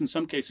of years, in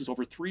some cases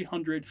over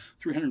 300,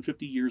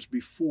 350 years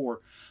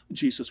before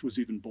Jesus was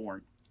even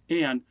born.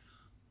 And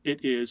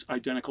it is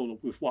identical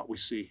with what we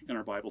see in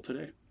our Bible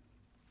today.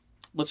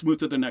 Let's move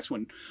to the next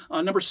one.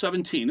 Number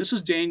 17. This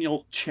is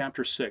Daniel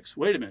chapter 6.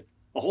 Wait a minute.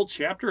 A whole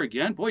chapter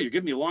again? Boy, you're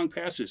giving me a long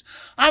passage.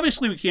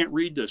 Obviously, we can't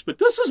read this, but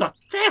this is a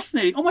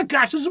fascinating, oh my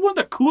gosh, this is one of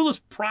the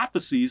coolest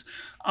prophecies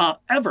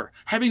ever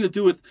having to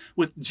do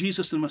with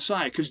Jesus and the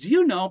Messiah. Because do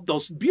you know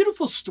those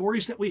beautiful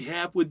stories that we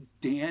have with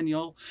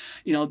Daniel?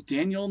 You know,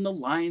 Daniel in the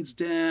lion's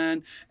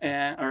den,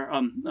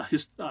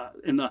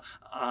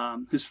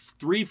 his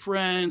 3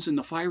 friends in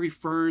the fiery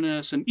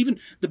furnace, and even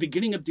the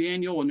beginning of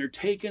Daniel when they're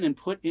taken and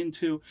put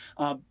into,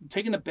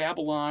 taken to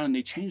Babylon, and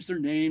they change their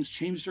names,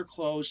 change their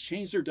clothes,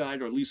 change their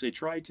diet, or at least they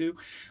try to.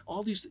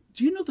 All these,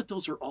 do you know that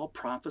those are all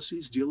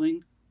prophecies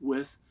dealing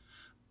with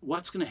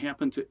what's going to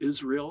happen to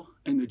Israel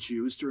and the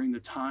Jews during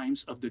the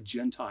times of the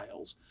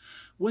Gentiles?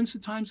 When's the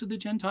times of the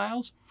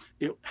Gentiles?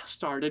 It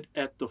started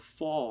at the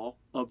fall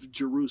of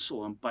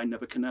Jerusalem by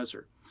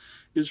Nebuchadnezzar.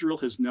 Israel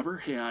has never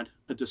had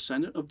a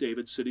descendant of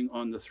David sitting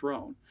on the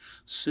throne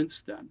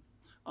since then.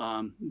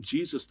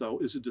 Jesus, though,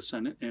 is a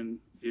descendant and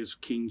is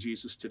King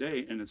Jesus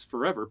today, and it's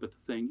forever. But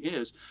the thing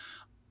is,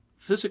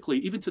 physically,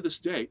 even to this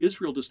day,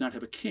 Israel does not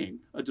have a king,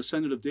 a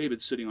descendant of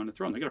David sitting on the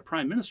throne. They got a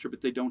prime minister,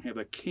 but they don't have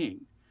a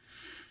king.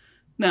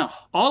 Now,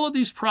 all of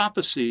these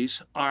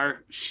prophecies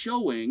are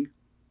showing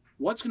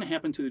what's going to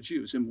happen to the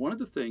Jews. And one of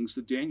the things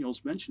that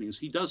Daniel's mentioning is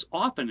he does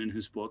often in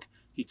his book,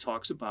 he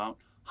talks about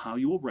how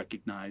you will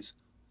recognize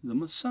the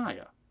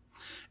Messiah.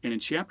 And in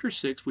chapter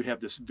 6, we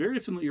have this very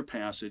familiar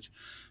passage,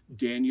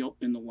 Daniel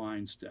in the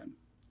lion's den.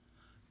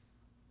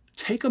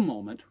 Take a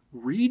moment,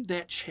 read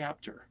that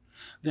chapter,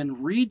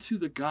 then read through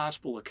the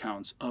gospel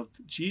accounts of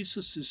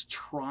Jesus'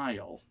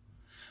 trial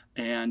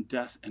and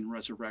death and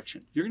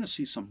resurrection. You're going to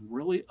see some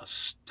really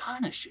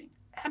astonishing,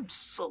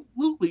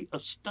 absolutely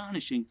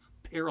astonishing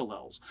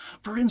parallels.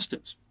 For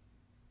instance,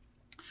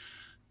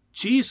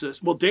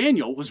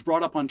 Daniel was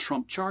brought up on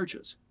Trump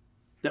charges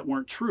that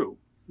weren't true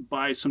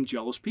by some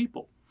jealous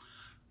people.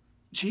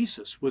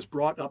 Jesus was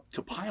brought up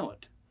to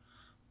Pilate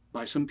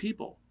by some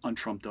people on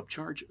trumped up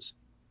charges.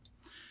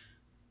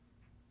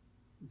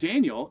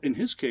 Daniel, in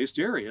his case,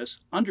 Darius,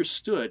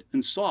 understood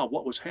and saw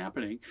what was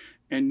happening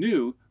and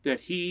knew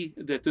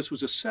that this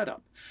was a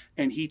setup.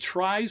 And he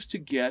tries to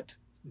get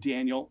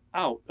Daniel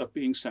out of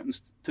being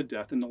sentenced to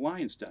death in the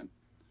lion's den.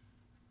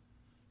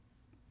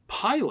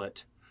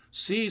 Pilate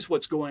sees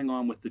what's going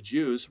on with the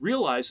Jews,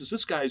 realizes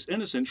this guy's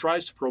innocent,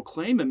 tries to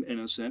proclaim him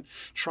innocent,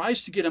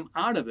 tries to get him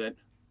out of it,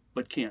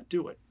 but can't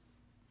do it.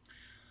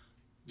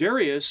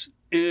 Darius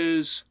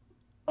is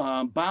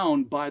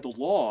bound by the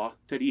law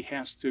that he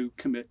has to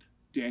commit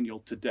Daniel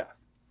to death.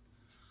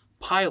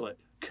 Pilate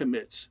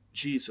commits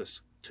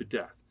Jesus to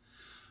death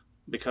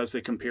because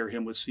they compare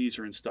him with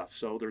Caesar and stuff,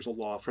 so there's a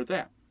law for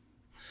that.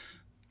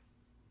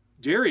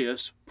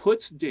 Darius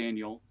puts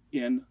Daniel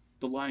in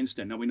the lion's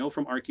den. Now we know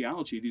from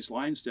archaeology these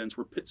lion's dens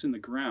were pits in the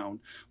ground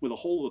with a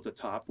hole at the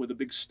top with a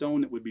big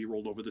stone that would be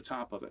rolled over the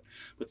top of it.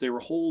 But they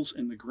were holes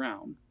in the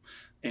ground.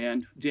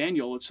 And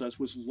Daniel, it says,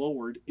 was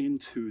lowered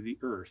into the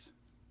earth.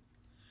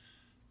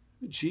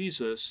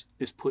 Jesus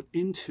is put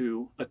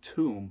into a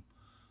tomb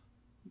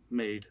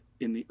made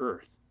in the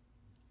earth.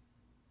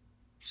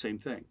 Same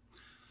thing.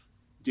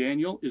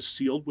 Daniel is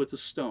sealed with a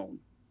stone.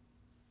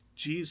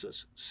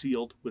 Jesus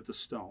sealed with a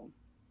stone.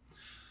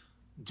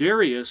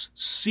 Darius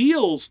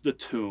seals the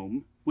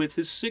tomb with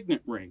his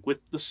signet ring,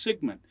 with the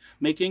signet,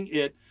 making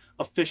it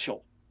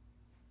official.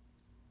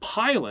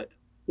 Pilate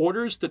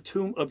orders the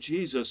tomb of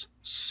Jesus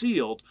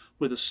sealed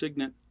with a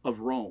signet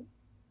of Rome.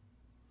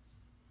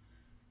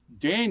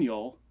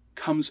 Daniel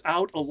comes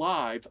out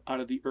alive out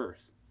of the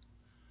earth.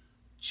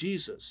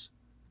 Jesus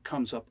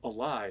comes up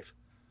alive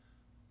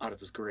out of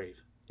his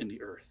grave in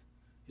the earth.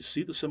 You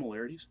see the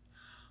similarities?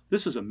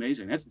 This is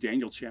amazing. That's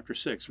Daniel chapter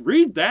 6.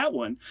 Read that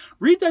one.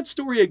 Read that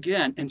story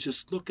again and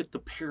just look at the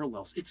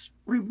parallels. It's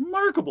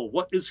remarkable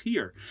what is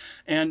here.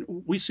 And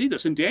we see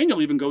this. And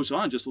Daniel even goes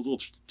on, just a little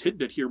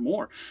tidbit here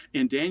more.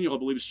 In Daniel, I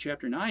believe it's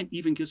chapter 9,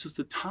 even gives us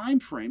the time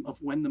frame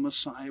of when the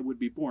Messiah would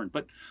be born.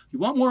 But you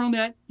want more on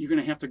that, you're going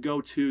to have to go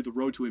to the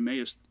Road to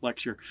Emmaus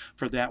lecture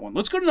for that one.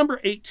 Let's go to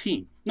number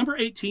 18. Number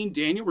 18,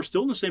 Daniel. We're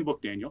still in the same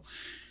book, Daniel.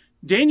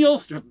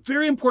 Daniel, a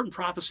very important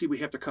prophecy we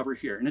have to cover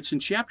here, and it's in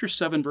chapter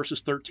 7,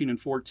 verses 13 and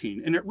 14.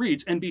 And it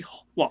reads,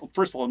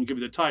 first of all, let me give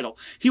you the title.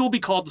 He will be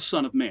called the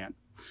Son of Man.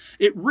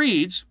 It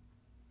reads,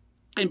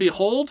 and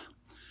behold,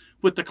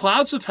 with the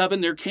clouds of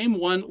heaven there came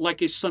one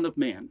like a son of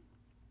man.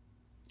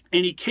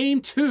 And he came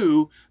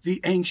to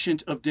the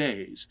Ancient of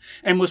Days,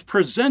 and was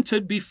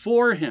presented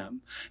before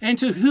him. And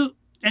to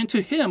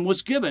him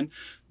was given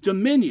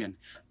dominion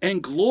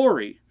and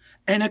glory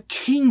and a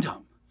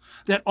kingdom,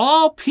 that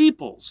all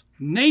peoples,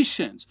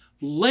 nations,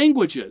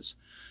 languages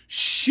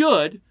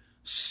should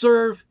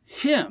serve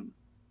him.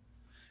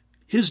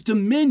 His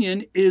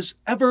dominion is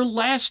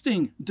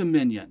everlasting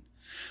dominion,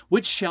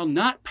 which shall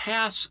not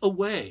pass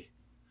away.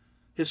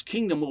 His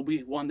kingdom will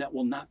be one that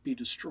will not be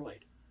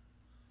destroyed.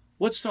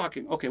 What's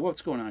going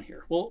on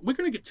here? Well, we're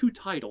going to get two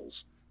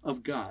titles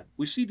of God.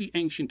 We see the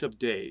Ancient of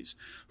Days.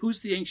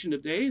 Who's the Ancient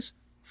of Days?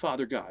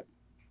 Father God.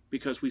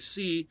 Because we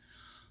see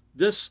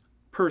this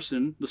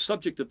person, the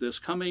subject of this,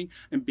 coming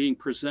and being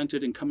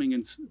presented and coming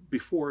in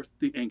before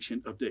the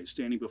Ancient of Days,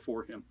 standing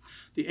before him.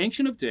 The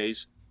Ancient of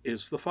Days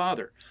is the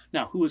Father.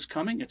 Now, who is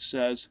coming? It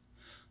says,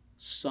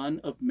 Son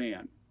of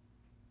Man.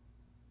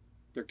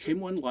 There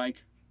came one like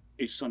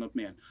a Son of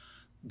Man.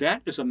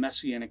 That is a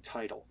messianic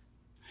title.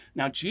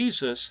 Now,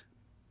 Jesus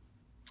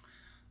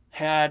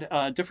had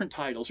different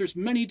titles. There's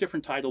many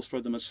different titles for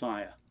the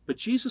Messiah, but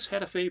Jesus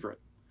had a favorite.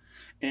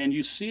 And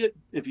you see it,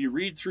 if you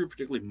read through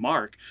particularly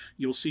Mark,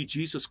 you'll see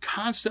Jesus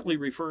constantly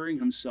referring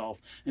himself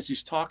as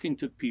he's talking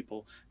to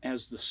people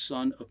as the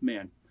Son of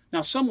Man.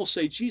 Now, some will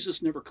say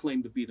Jesus never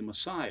claimed to be the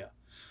Messiah.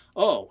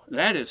 Oh,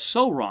 that is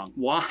so wrong.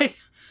 Why?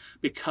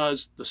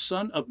 Because the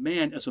Son of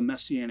Man is a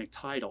messianic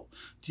title.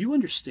 Do you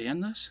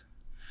understand this?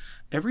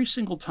 Every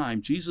single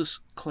time Jesus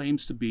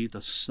claims to be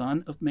the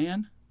Son of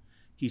Man,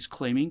 he's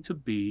claiming to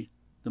be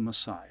the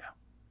Messiah.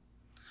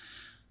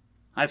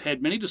 I've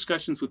had many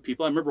discussions with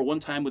people. I remember one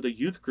time with a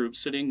youth group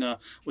sitting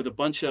with a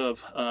bunch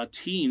of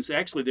teens.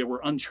 Actually, they were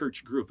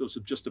unchurched group. It was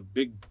just a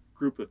big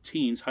group of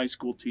teens, high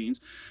school teens.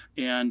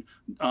 And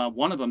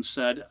one of them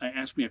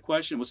asked me a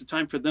question. It was a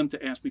time for them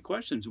to ask me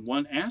questions.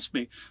 One asked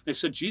me, they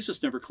said,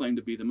 Jesus never claimed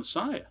to be the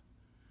Messiah.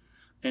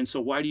 And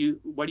so why do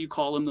you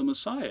call him the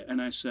Messiah?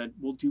 And I said,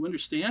 well, do you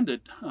understand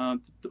that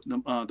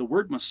the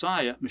word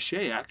Messiah,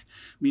 Mashiach,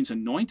 means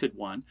anointed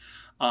one,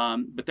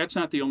 but that's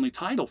not the only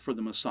title for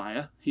the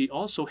Messiah. He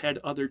also had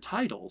other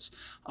titles,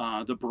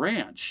 the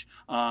branch,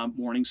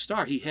 morning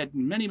star. He had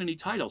many, many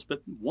titles,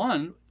 but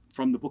one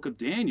from the book of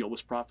Daniel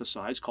was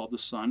prophesied called the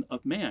Son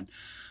of Man.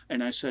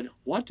 And I said,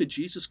 what did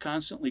Jesus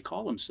constantly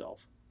call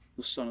himself?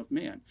 The Son of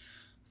Man.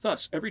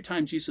 Thus, every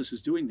time Jesus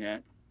is doing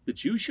that, the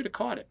Jews should have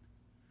caught it.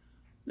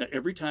 That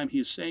every time he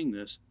is saying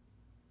this,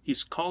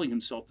 he's calling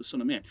himself the Son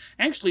of Man.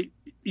 Actually,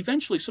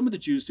 eventually some of the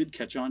Jews did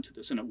catch on to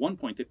this, and at one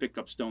point they picked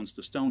up stones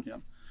to stone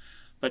him.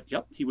 But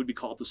yep, he would be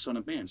called the Son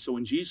of Man. So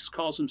when Jesus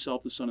calls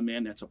himself the Son of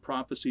Man, that's a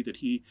prophecy that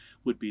he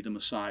would be the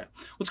Messiah.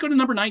 Let's go to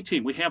number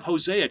 19. We have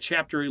Hosea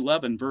chapter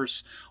 11,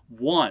 verse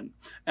 1.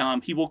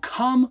 He will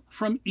come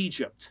from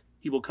Egypt.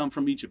 He will come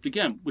from Egypt.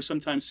 Again, we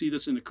sometimes see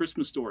this in the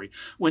Christmas story.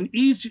 When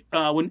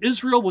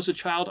Israel was a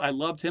child, I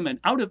loved him, and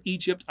out of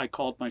Egypt I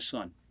called my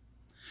son.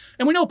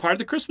 And we know part of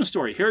the Christmas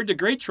story. Herod the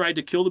Great tried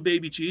to kill the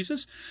baby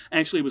Jesus.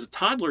 Actually, he was a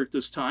toddler at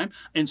this time.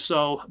 And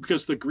so,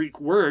 because the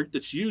Greek word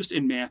that's used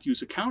in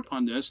Matthew's account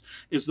on this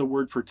is the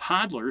word for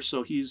toddler,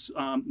 so he's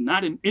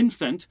not an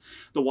infant.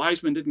 The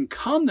wise men didn't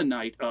come the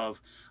night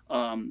of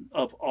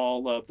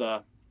all of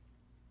the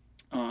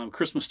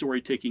Christmas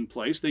story taking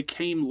place. They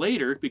came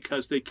later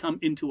because they come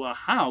into a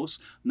house,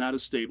 not a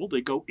stable.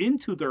 They go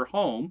into their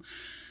home.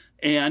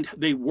 And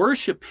they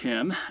worship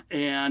him,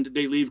 and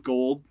they leave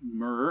gold,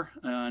 myrrh,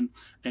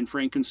 and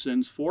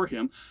frankincense for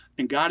him.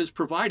 And God is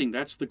providing.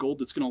 That's the gold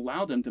that's going to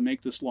allow them to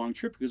make this long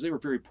trip, because they were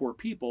very poor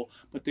people,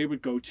 but they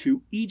would go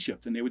to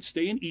Egypt, and they would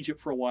stay in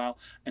Egypt for a while,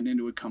 and then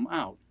they would come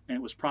out. And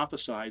it was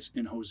prophesied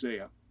in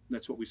Hosea.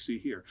 That's what we see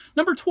here.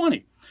 Number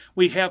 20,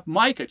 we have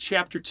Micah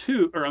chapter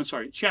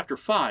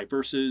 5,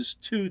 verses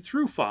 2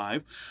 through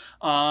 5.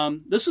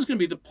 This is going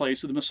to be the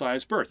place of the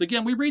Messiah's birth.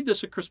 Again, we read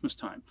this at Christmas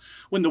time.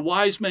 When the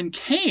wise men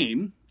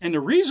came, and the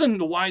reason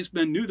the wise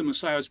men knew the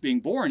Messiah was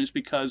being born is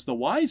because the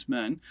wise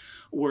men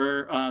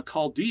were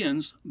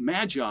Chaldeans,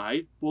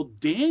 Magi. Well,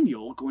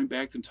 Daniel, going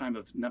back to the time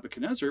of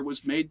Nebuchadnezzar,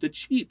 was made the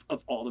chief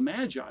of all the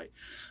Magi.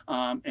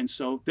 And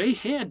so they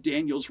had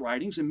Daniel's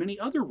writings and many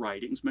other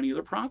writings, many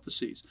other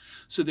prophecies.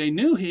 So they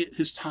knew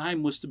his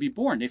time was to be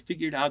born. They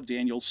figured out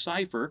Daniel's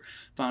cipher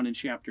found in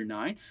chapter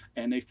 9,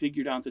 and they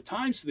figured out the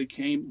time, so they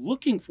came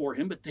looking for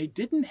him, but they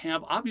didn't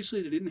have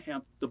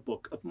the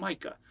book of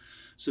Micah.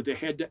 So they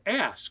had to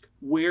ask,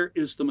 where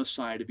is the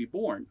Messiah to be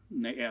born?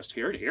 And they asked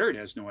Herod. Herod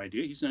has no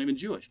idea. He's not even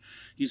Jewish.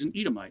 He's an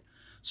Edomite.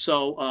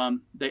 So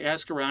they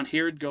ask around.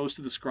 Herod goes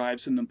to the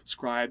scribes, and the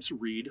scribes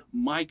read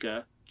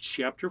Micah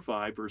chapter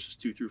 5, verses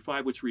 2 through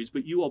 5, which reads,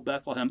 "But you, O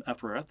Bethlehem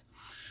Ephrath,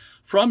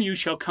 from you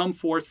shall come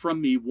forth from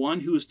me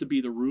one who is to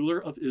be the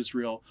ruler of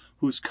Israel,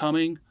 whose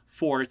coming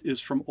forth is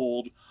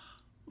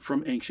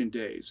from ancient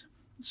days."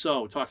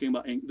 So talking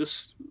about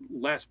this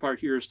last part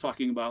here is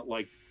talking about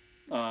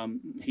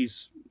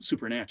he's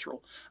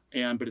supernatural,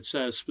 but it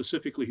says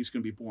specifically he's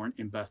going to be born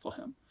in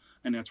Bethlehem,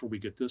 and that's where we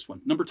get this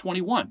one. Number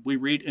 21, we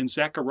read in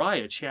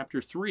Zechariah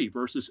chapter 3,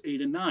 verses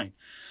 8 and 9.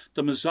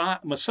 The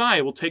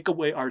Messiah will take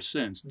away our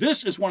sins.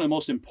 This is one of the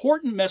most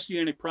important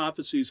messianic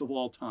prophecies of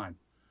all time.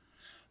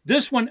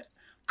 This one,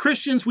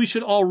 Christians, we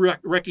should all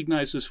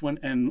recognize this one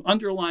and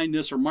underline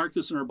this or mark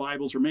this in our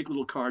Bibles or make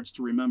little cards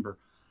to remember.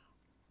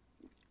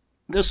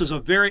 This is a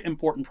very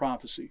important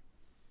prophecy.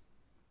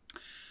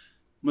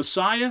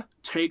 Messiah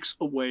takes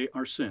away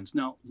our sins.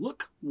 Now,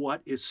 look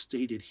what is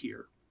stated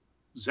here.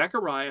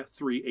 Zechariah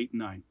 3, 8,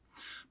 9.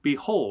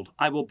 "Behold,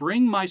 I will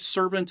bring my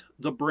servant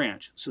the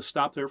branch." So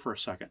stop there for a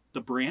second.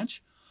 The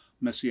branch,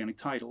 messianic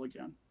title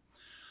again.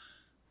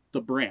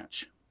 The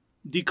branch.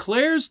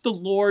 "Declares the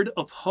Lord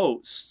of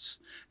hosts,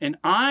 and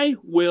I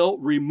will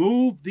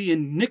remove the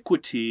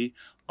iniquity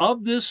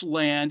of this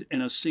land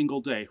in a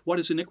single day." What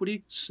is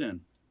iniquity?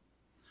 Sin.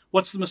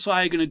 What's the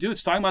Messiah going to do?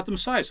 It's talking about the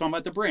Messiah. It's talking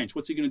about the branch.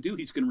 What's he going to do?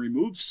 He's going to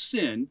remove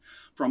sin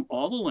from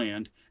all the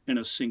land in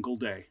a single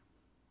day,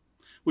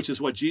 which is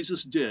what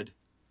Jesus did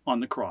on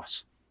the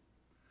cross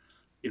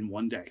in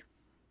one day.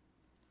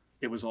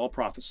 It was all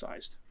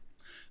prophesied.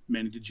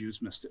 Many of the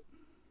Jews missed it.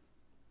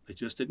 They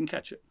just didn't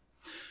catch it.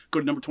 Go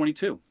to number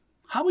 22.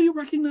 How will you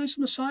recognize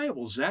the Messiah?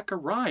 Well,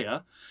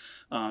 Zechariah,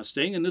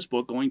 staying in this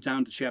book, going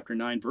down to chapter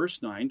 9,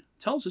 verse 9,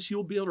 tells us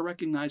you'll be able to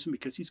recognize him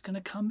because he's going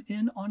to come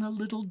in on a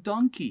little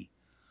donkey.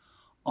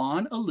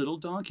 On a little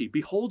donkey.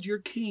 "Behold, your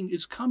king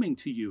is coming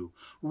to you,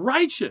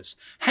 righteous,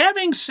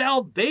 having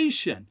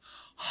salvation,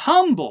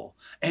 humble,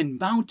 and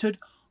mounted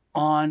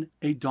on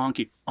a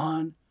donkey,"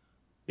 on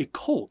a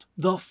colt,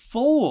 the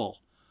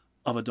foal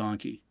of a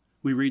donkey.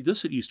 We read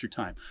this at Easter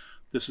time.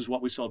 This is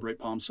what we celebrate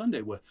Palm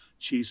Sunday with.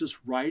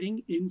 Jesus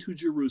riding into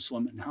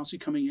Jerusalem. And how's he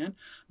coming in?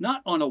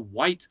 Not on a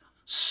white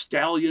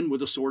stallion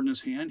with a sword in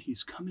his hand.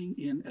 He's coming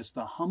in as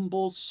the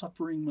humble,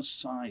 suffering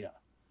Messiah,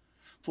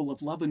 full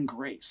of love and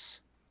grace.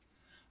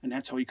 And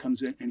that's how he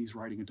comes in, and he's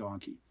riding a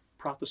donkey,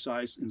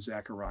 prophesied in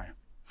Zechariah.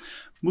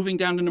 Moving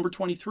down to number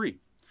 23.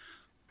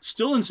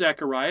 Still in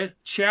Zechariah,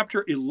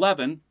 chapter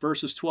 11,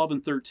 verses 12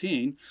 and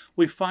 13,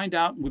 we find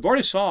out, we've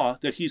already saw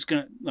that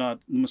the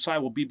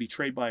Messiah will be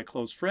betrayed by a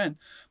close friend,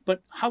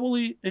 but how will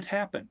it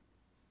happen?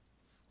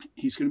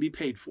 He's going to be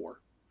paid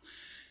for.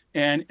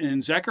 And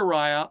in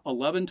Zechariah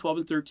 11, 12,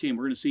 and 13,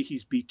 we're going to see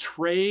he's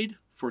betrayed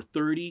for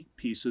 30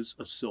 pieces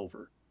of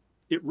silver.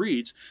 It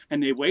reads,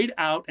 "And they weighed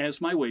out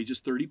as my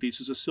wages 30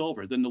 pieces of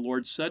silver. Then the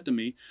Lord said to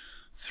me,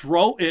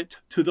 throw it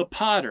to the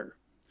potter,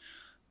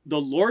 the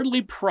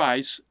lordly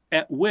price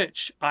at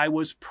which I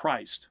was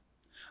priced."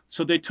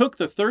 So they took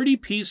the 30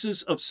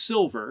 pieces of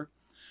silver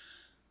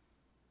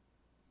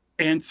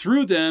and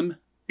threw them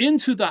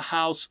into the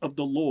house of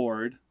the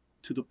Lord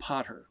to the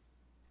potter.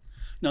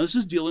 Now this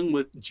is dealing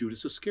with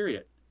Judas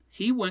Iscariot.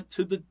 He went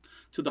to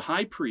the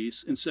high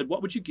priest and said,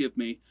 "What would you give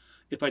me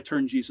if I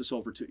turned Jesus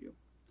over to you?"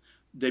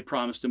 They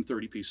promised him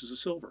 30 pieces of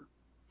silver.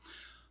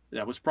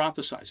 That was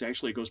prophesied.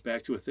 Actually, it goes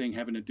back to a thing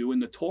having to do in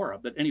the Torah.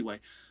 But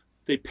anyway,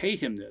 they pay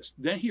him this.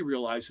 Then he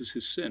realizes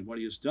his sin, what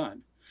he has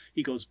done.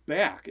 He goes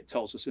back, it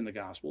tells us in the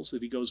Gospels,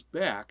 that he goes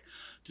back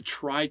to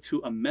try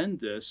to amend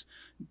this,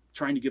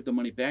 trying to give the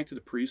money back to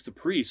the priest. The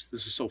priest,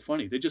 this is so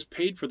funny, they just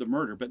paid for the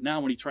murder, but now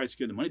when he tries to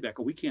give the money back,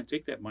 we can't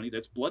take that money,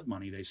 that's blood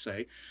money, they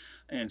say.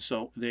 And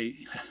so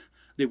they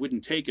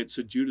wouldn't take it,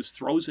 so Judas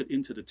throws it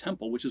into the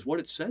temple, which is what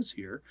it says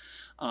here.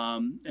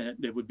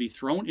 It would be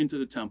thrown into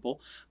the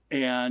temple,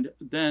 and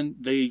then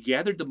they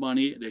gathered the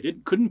money. They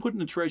couldn't put it in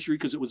the treasury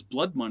because it was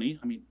blood money.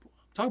 I mean,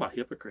 talk about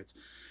hypocrites.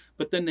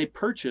 But then they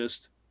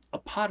purchased a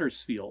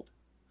potter's field,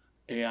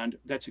 and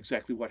that's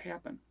exactly what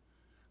happened.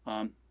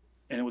 And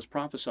it was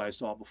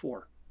prophesied all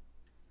before.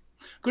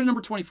 Go to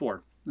number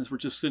 24, as we're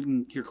just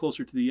sitting here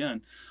closer to the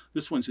end.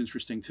 This one's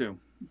interesting too.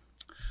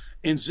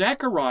 In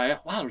Zechariah,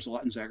 wow, there's a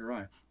lot in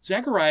Zechariah.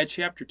 Zechariah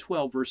chapter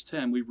 12, verse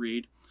 10, we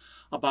read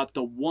about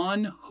the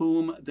one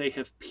whom they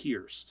have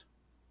pierced.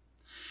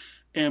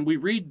 And we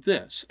read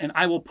this, "And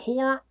I will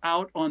pour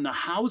out on the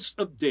house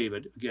of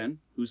David," again,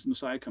 who's the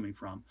Messiah coming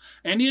from,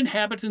 "and the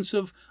inhabitants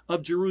of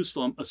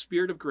Jerusalem a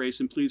spirit of grace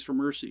and pleas for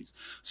mercies,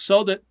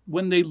 so that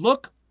when they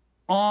look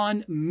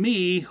on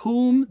me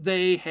whom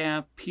they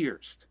have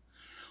pierced."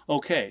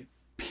 Okay,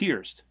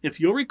 pierced. If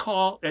you'll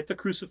recall at the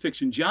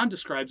crucifixion, John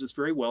describes this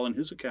very well in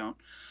his account,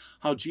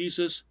 how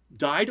Jesus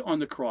died on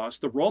the cross.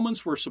 The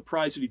Romans were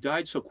surprised that he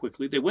died so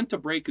quickly. They went to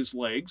break his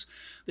legs.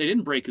 They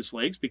didn't break his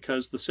legs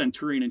because the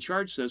centurion in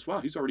charge says, "Wow,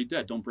 he's already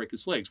dead. Don't break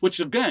his legs," which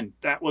again,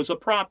 that was a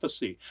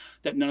prophecy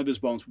that none of his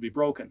bones would be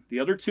broken.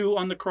 The other two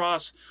on the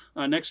cross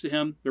next to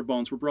him, their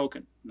bones were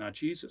broken, not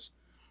Jesus.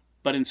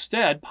 But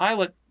instead,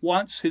 Pilate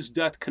wants his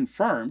death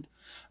confirmed,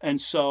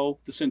 and so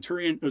the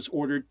centurion is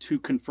ordered to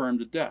confirm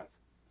the death.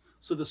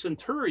 So the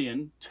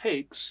centurion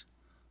takes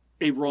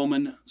a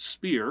Roman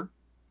spear,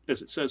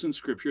 as it says in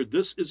Scripture.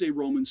 This is a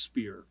Roman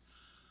spear.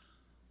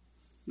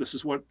 This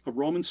is what a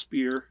Roman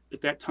spear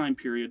at that time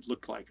period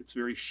looked like. It's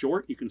very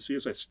short. You can see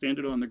as I stand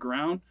it on the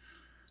ground,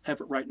 have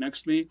it right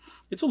next to me.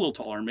 It's a little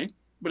taller than me,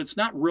 but it's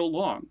not real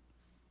long.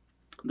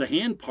 The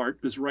hand part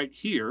is right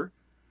here,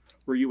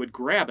 where you would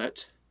grab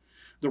it.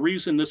 The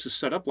reason this is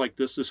set up like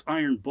this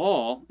iron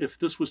ball, if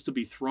this was to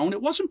be thrown,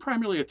 it wasn't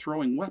primarily a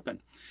throwing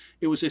weapon.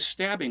 It was a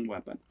stabbing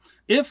weapon.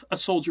 If a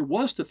soldier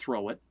was to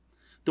throw it,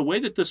 the way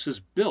that this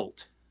is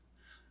built,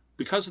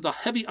 because of the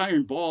heavy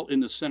iron ball in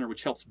the center,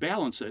 which helps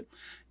balance it,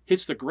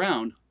 hits the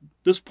ground,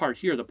 this part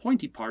here, the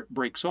pointy part,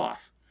 breaks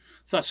off.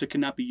 Thus, it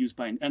cannot be used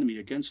by an enemy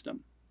against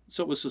them.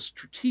 So it was a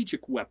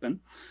strategic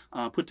weapon,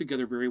 put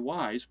together very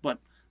wisely.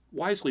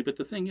 But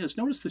the thing is,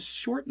 notice the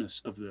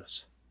shortness of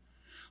this.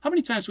 How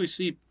many times do we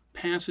see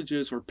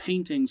passages or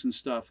paintings and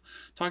stuff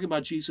talking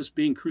about Jesus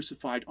being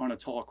crucified on a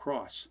tall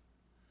cross?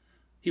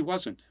 He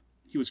wasn't.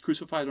 He was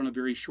crucified on a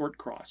very short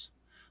cross.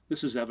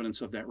 This is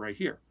evidence of that right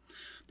here.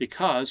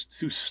 Because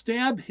to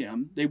stab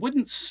him, they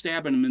wouldn't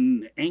stab him in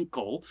the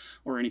ankle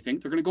or anything.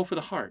 They're going to go for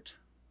the heart.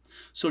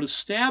 So to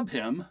stab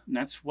him, and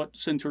that's what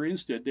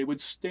centurions did, they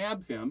would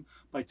stab him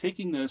by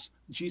taking this.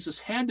 Jesus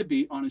had to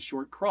be on a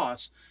short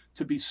cross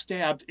to be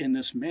stabbed in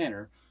this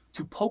manner,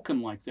 to poke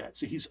him like that.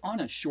 So he's on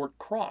a short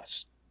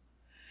cross.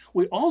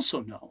 We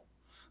also know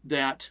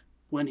that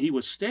when he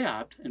was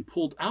stabbed and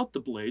pulled out the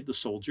blade, the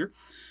soldier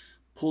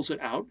pulls it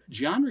out,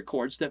 John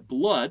records that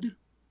blood,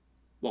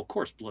 well, of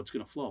course, blood's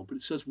going to flow, but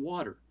it says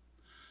water.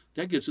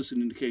 That gives us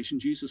an indication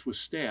Jesus was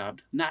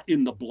stabbed, not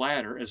in the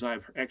bladder, as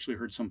I've actually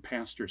heard some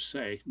pastors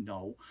say.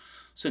 No,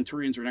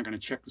 centurions are not going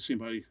to check to see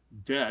anybody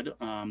dead.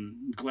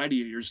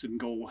 Gladiators didn't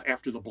go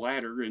after the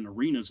bladder in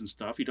arenas and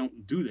stuff. You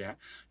don't do that.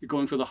 You're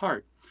going for the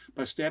heart.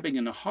 By stabbing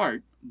in the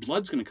heart,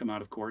 blood's going to come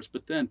out, of course,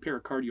 but then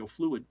pericardial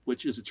fluid,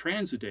 which is a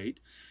transudate,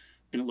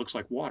 and it looks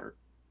like water.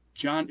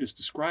 John is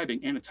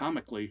describing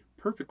anatomically,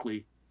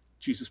 perfectly,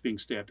 Jesus being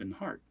stabbed in the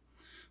heart.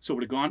 So it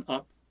would have gone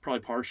up, probably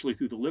partially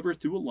through the liver,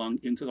 through a lung,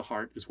 into the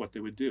heart is what they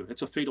would do.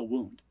 It's a fatal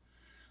wound.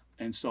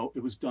 And so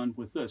it was done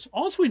with this.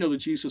 Also, we know that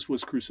Jesus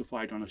was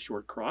crucified on a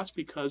short cross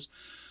because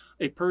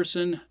a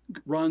person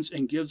runs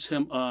and gives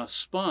him a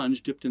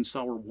sponge dipped in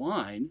sour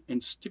wine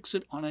and sticks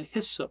it on a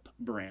hyssop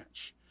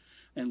branch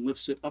and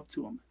lifts it up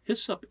to him.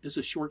 Hyssop is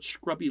a short,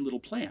 scrubby little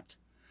plant.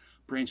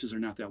 Branches are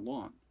not that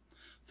long.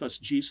 Thus,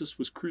 Jesus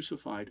was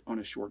crucified on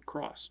a short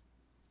cross.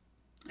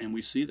 And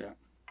we see that.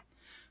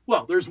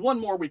 Well, there's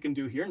one more we can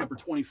do here, number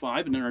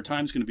 25, and then our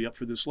time's going to be up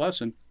for this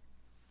lesson.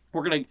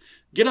 We're going to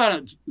get out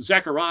of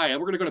Zechariah.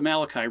 We're going to go to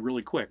Malachi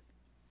really quick.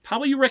 How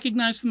will you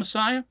recognize the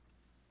Messiah?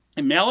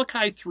 In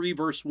Malachi 3,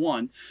 verse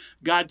 1,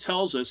 God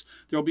tells us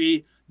there will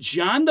be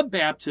John the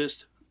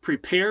Baptist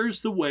prepares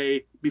the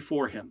way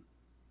before him.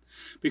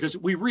 Because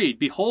we read,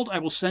 "Behold, I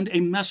will send a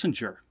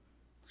messenger,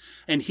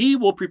 and he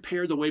will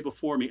prepare the way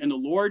before me, and the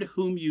Lord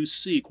whom you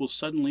seek will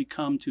suddenly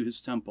come to his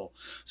temple."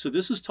 So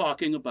this is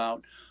talking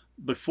about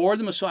before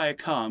the Messiah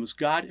comes,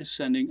 God is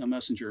sending a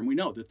messenger. And we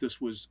know that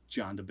this was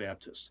John the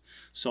Baptist.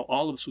 So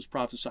all of this was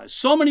prophesied.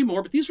 So many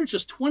more, but these are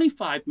just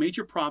 25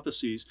 major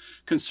prophecies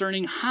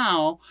concerning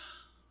how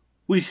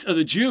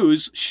the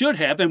Jews should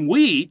have, and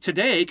we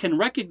today can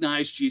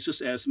recognize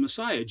Jesus as the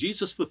Messiah.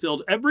 Jesus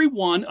fulfilled every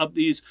one of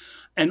these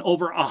and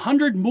over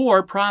 100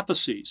 more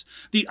prophecies.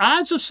 The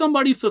odds of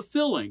somebody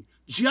fulfilling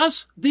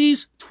just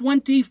these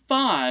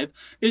 25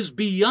 is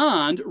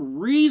beyond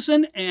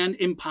reason and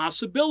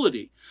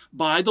impossibility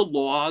by the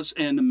laws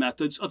and the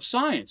methods of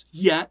science.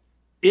 Yet,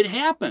 it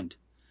happened.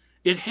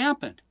 It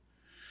happened.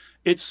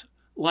 It's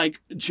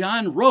like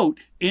John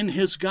wrote in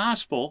his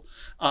gospel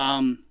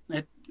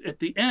at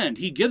the end.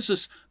 He gives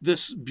us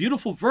this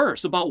beautiful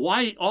verse about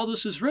why all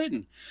this is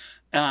written.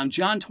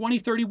 John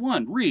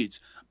 20:31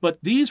 reads,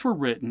 "But these were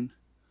written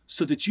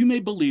so that you may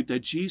believe that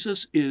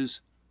Jesus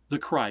is the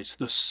Christ,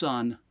 the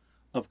Son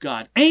of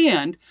God,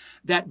 and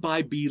that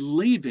by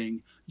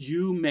believing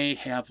you may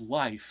have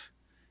life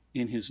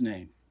in his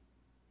name."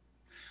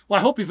 Well,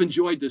 I hope you've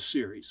enjoyed this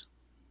series.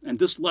 And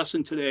this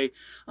lesson today,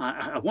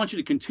 I want you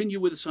to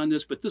continue with us on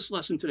this, but this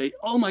lesson today,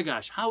 oh my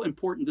gosh, how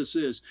important this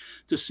is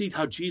to see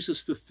how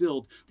Jesus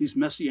fulfilled these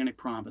messianic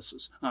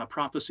prophecies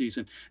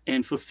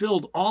and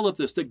fulfilled all of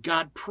this that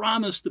God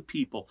promised the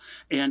people.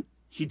 And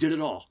he did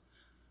it all.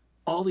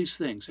 All these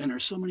things, and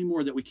there's so many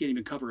more that we can't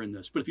even cover in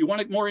this. But if you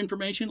want more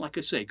information, like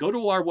I say, go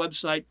to our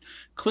website,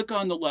 click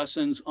on the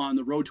lessons on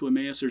the Road to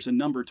Emmaus. There's a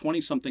number,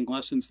 20-something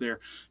lessons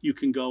there. You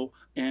can go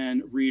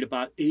and read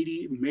about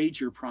 80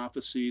 major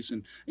prophecies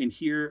and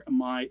hear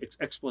my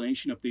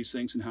explanation of these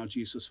things and how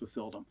Jesus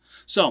fulfilled them.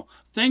 So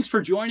thanks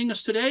for joining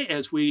us today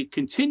as we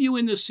continue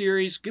in this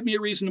series. Give me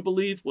a reason to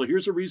believe. Well,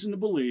 here's a reason to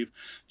believe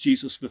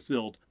Jesus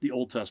fulfilled the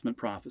Old Testament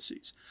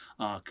prophecies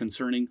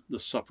concerning the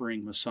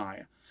suffering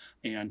Messiah.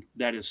 And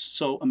that is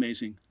so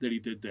amazing that he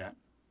did that.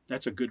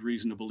 That's a good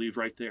reason to believe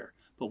right there.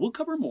 But we'll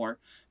cover more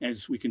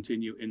as we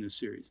continue in this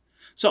series.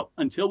 So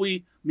until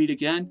we meet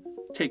again,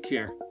 take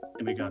care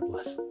and may God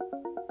bless.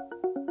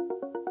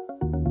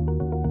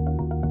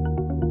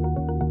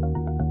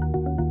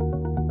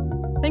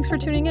 Thanks for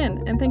tuning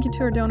in, and thank you to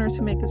our donors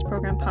who make this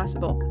program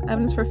possible.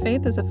 Evidence for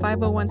Faith is a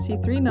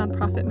 501c3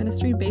 nonprofit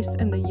ministry based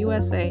in the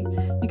USA.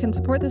 You can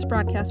support this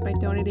broadcast by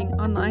donating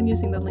online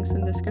using the links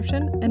in the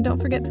description, and don't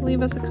forget to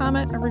leave us a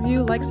comment, a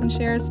review, likes, and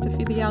shares to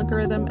feed the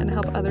algorithm and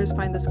help others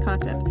find this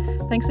content.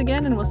 Thanks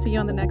again, and we'll see you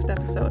on the next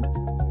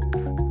episode.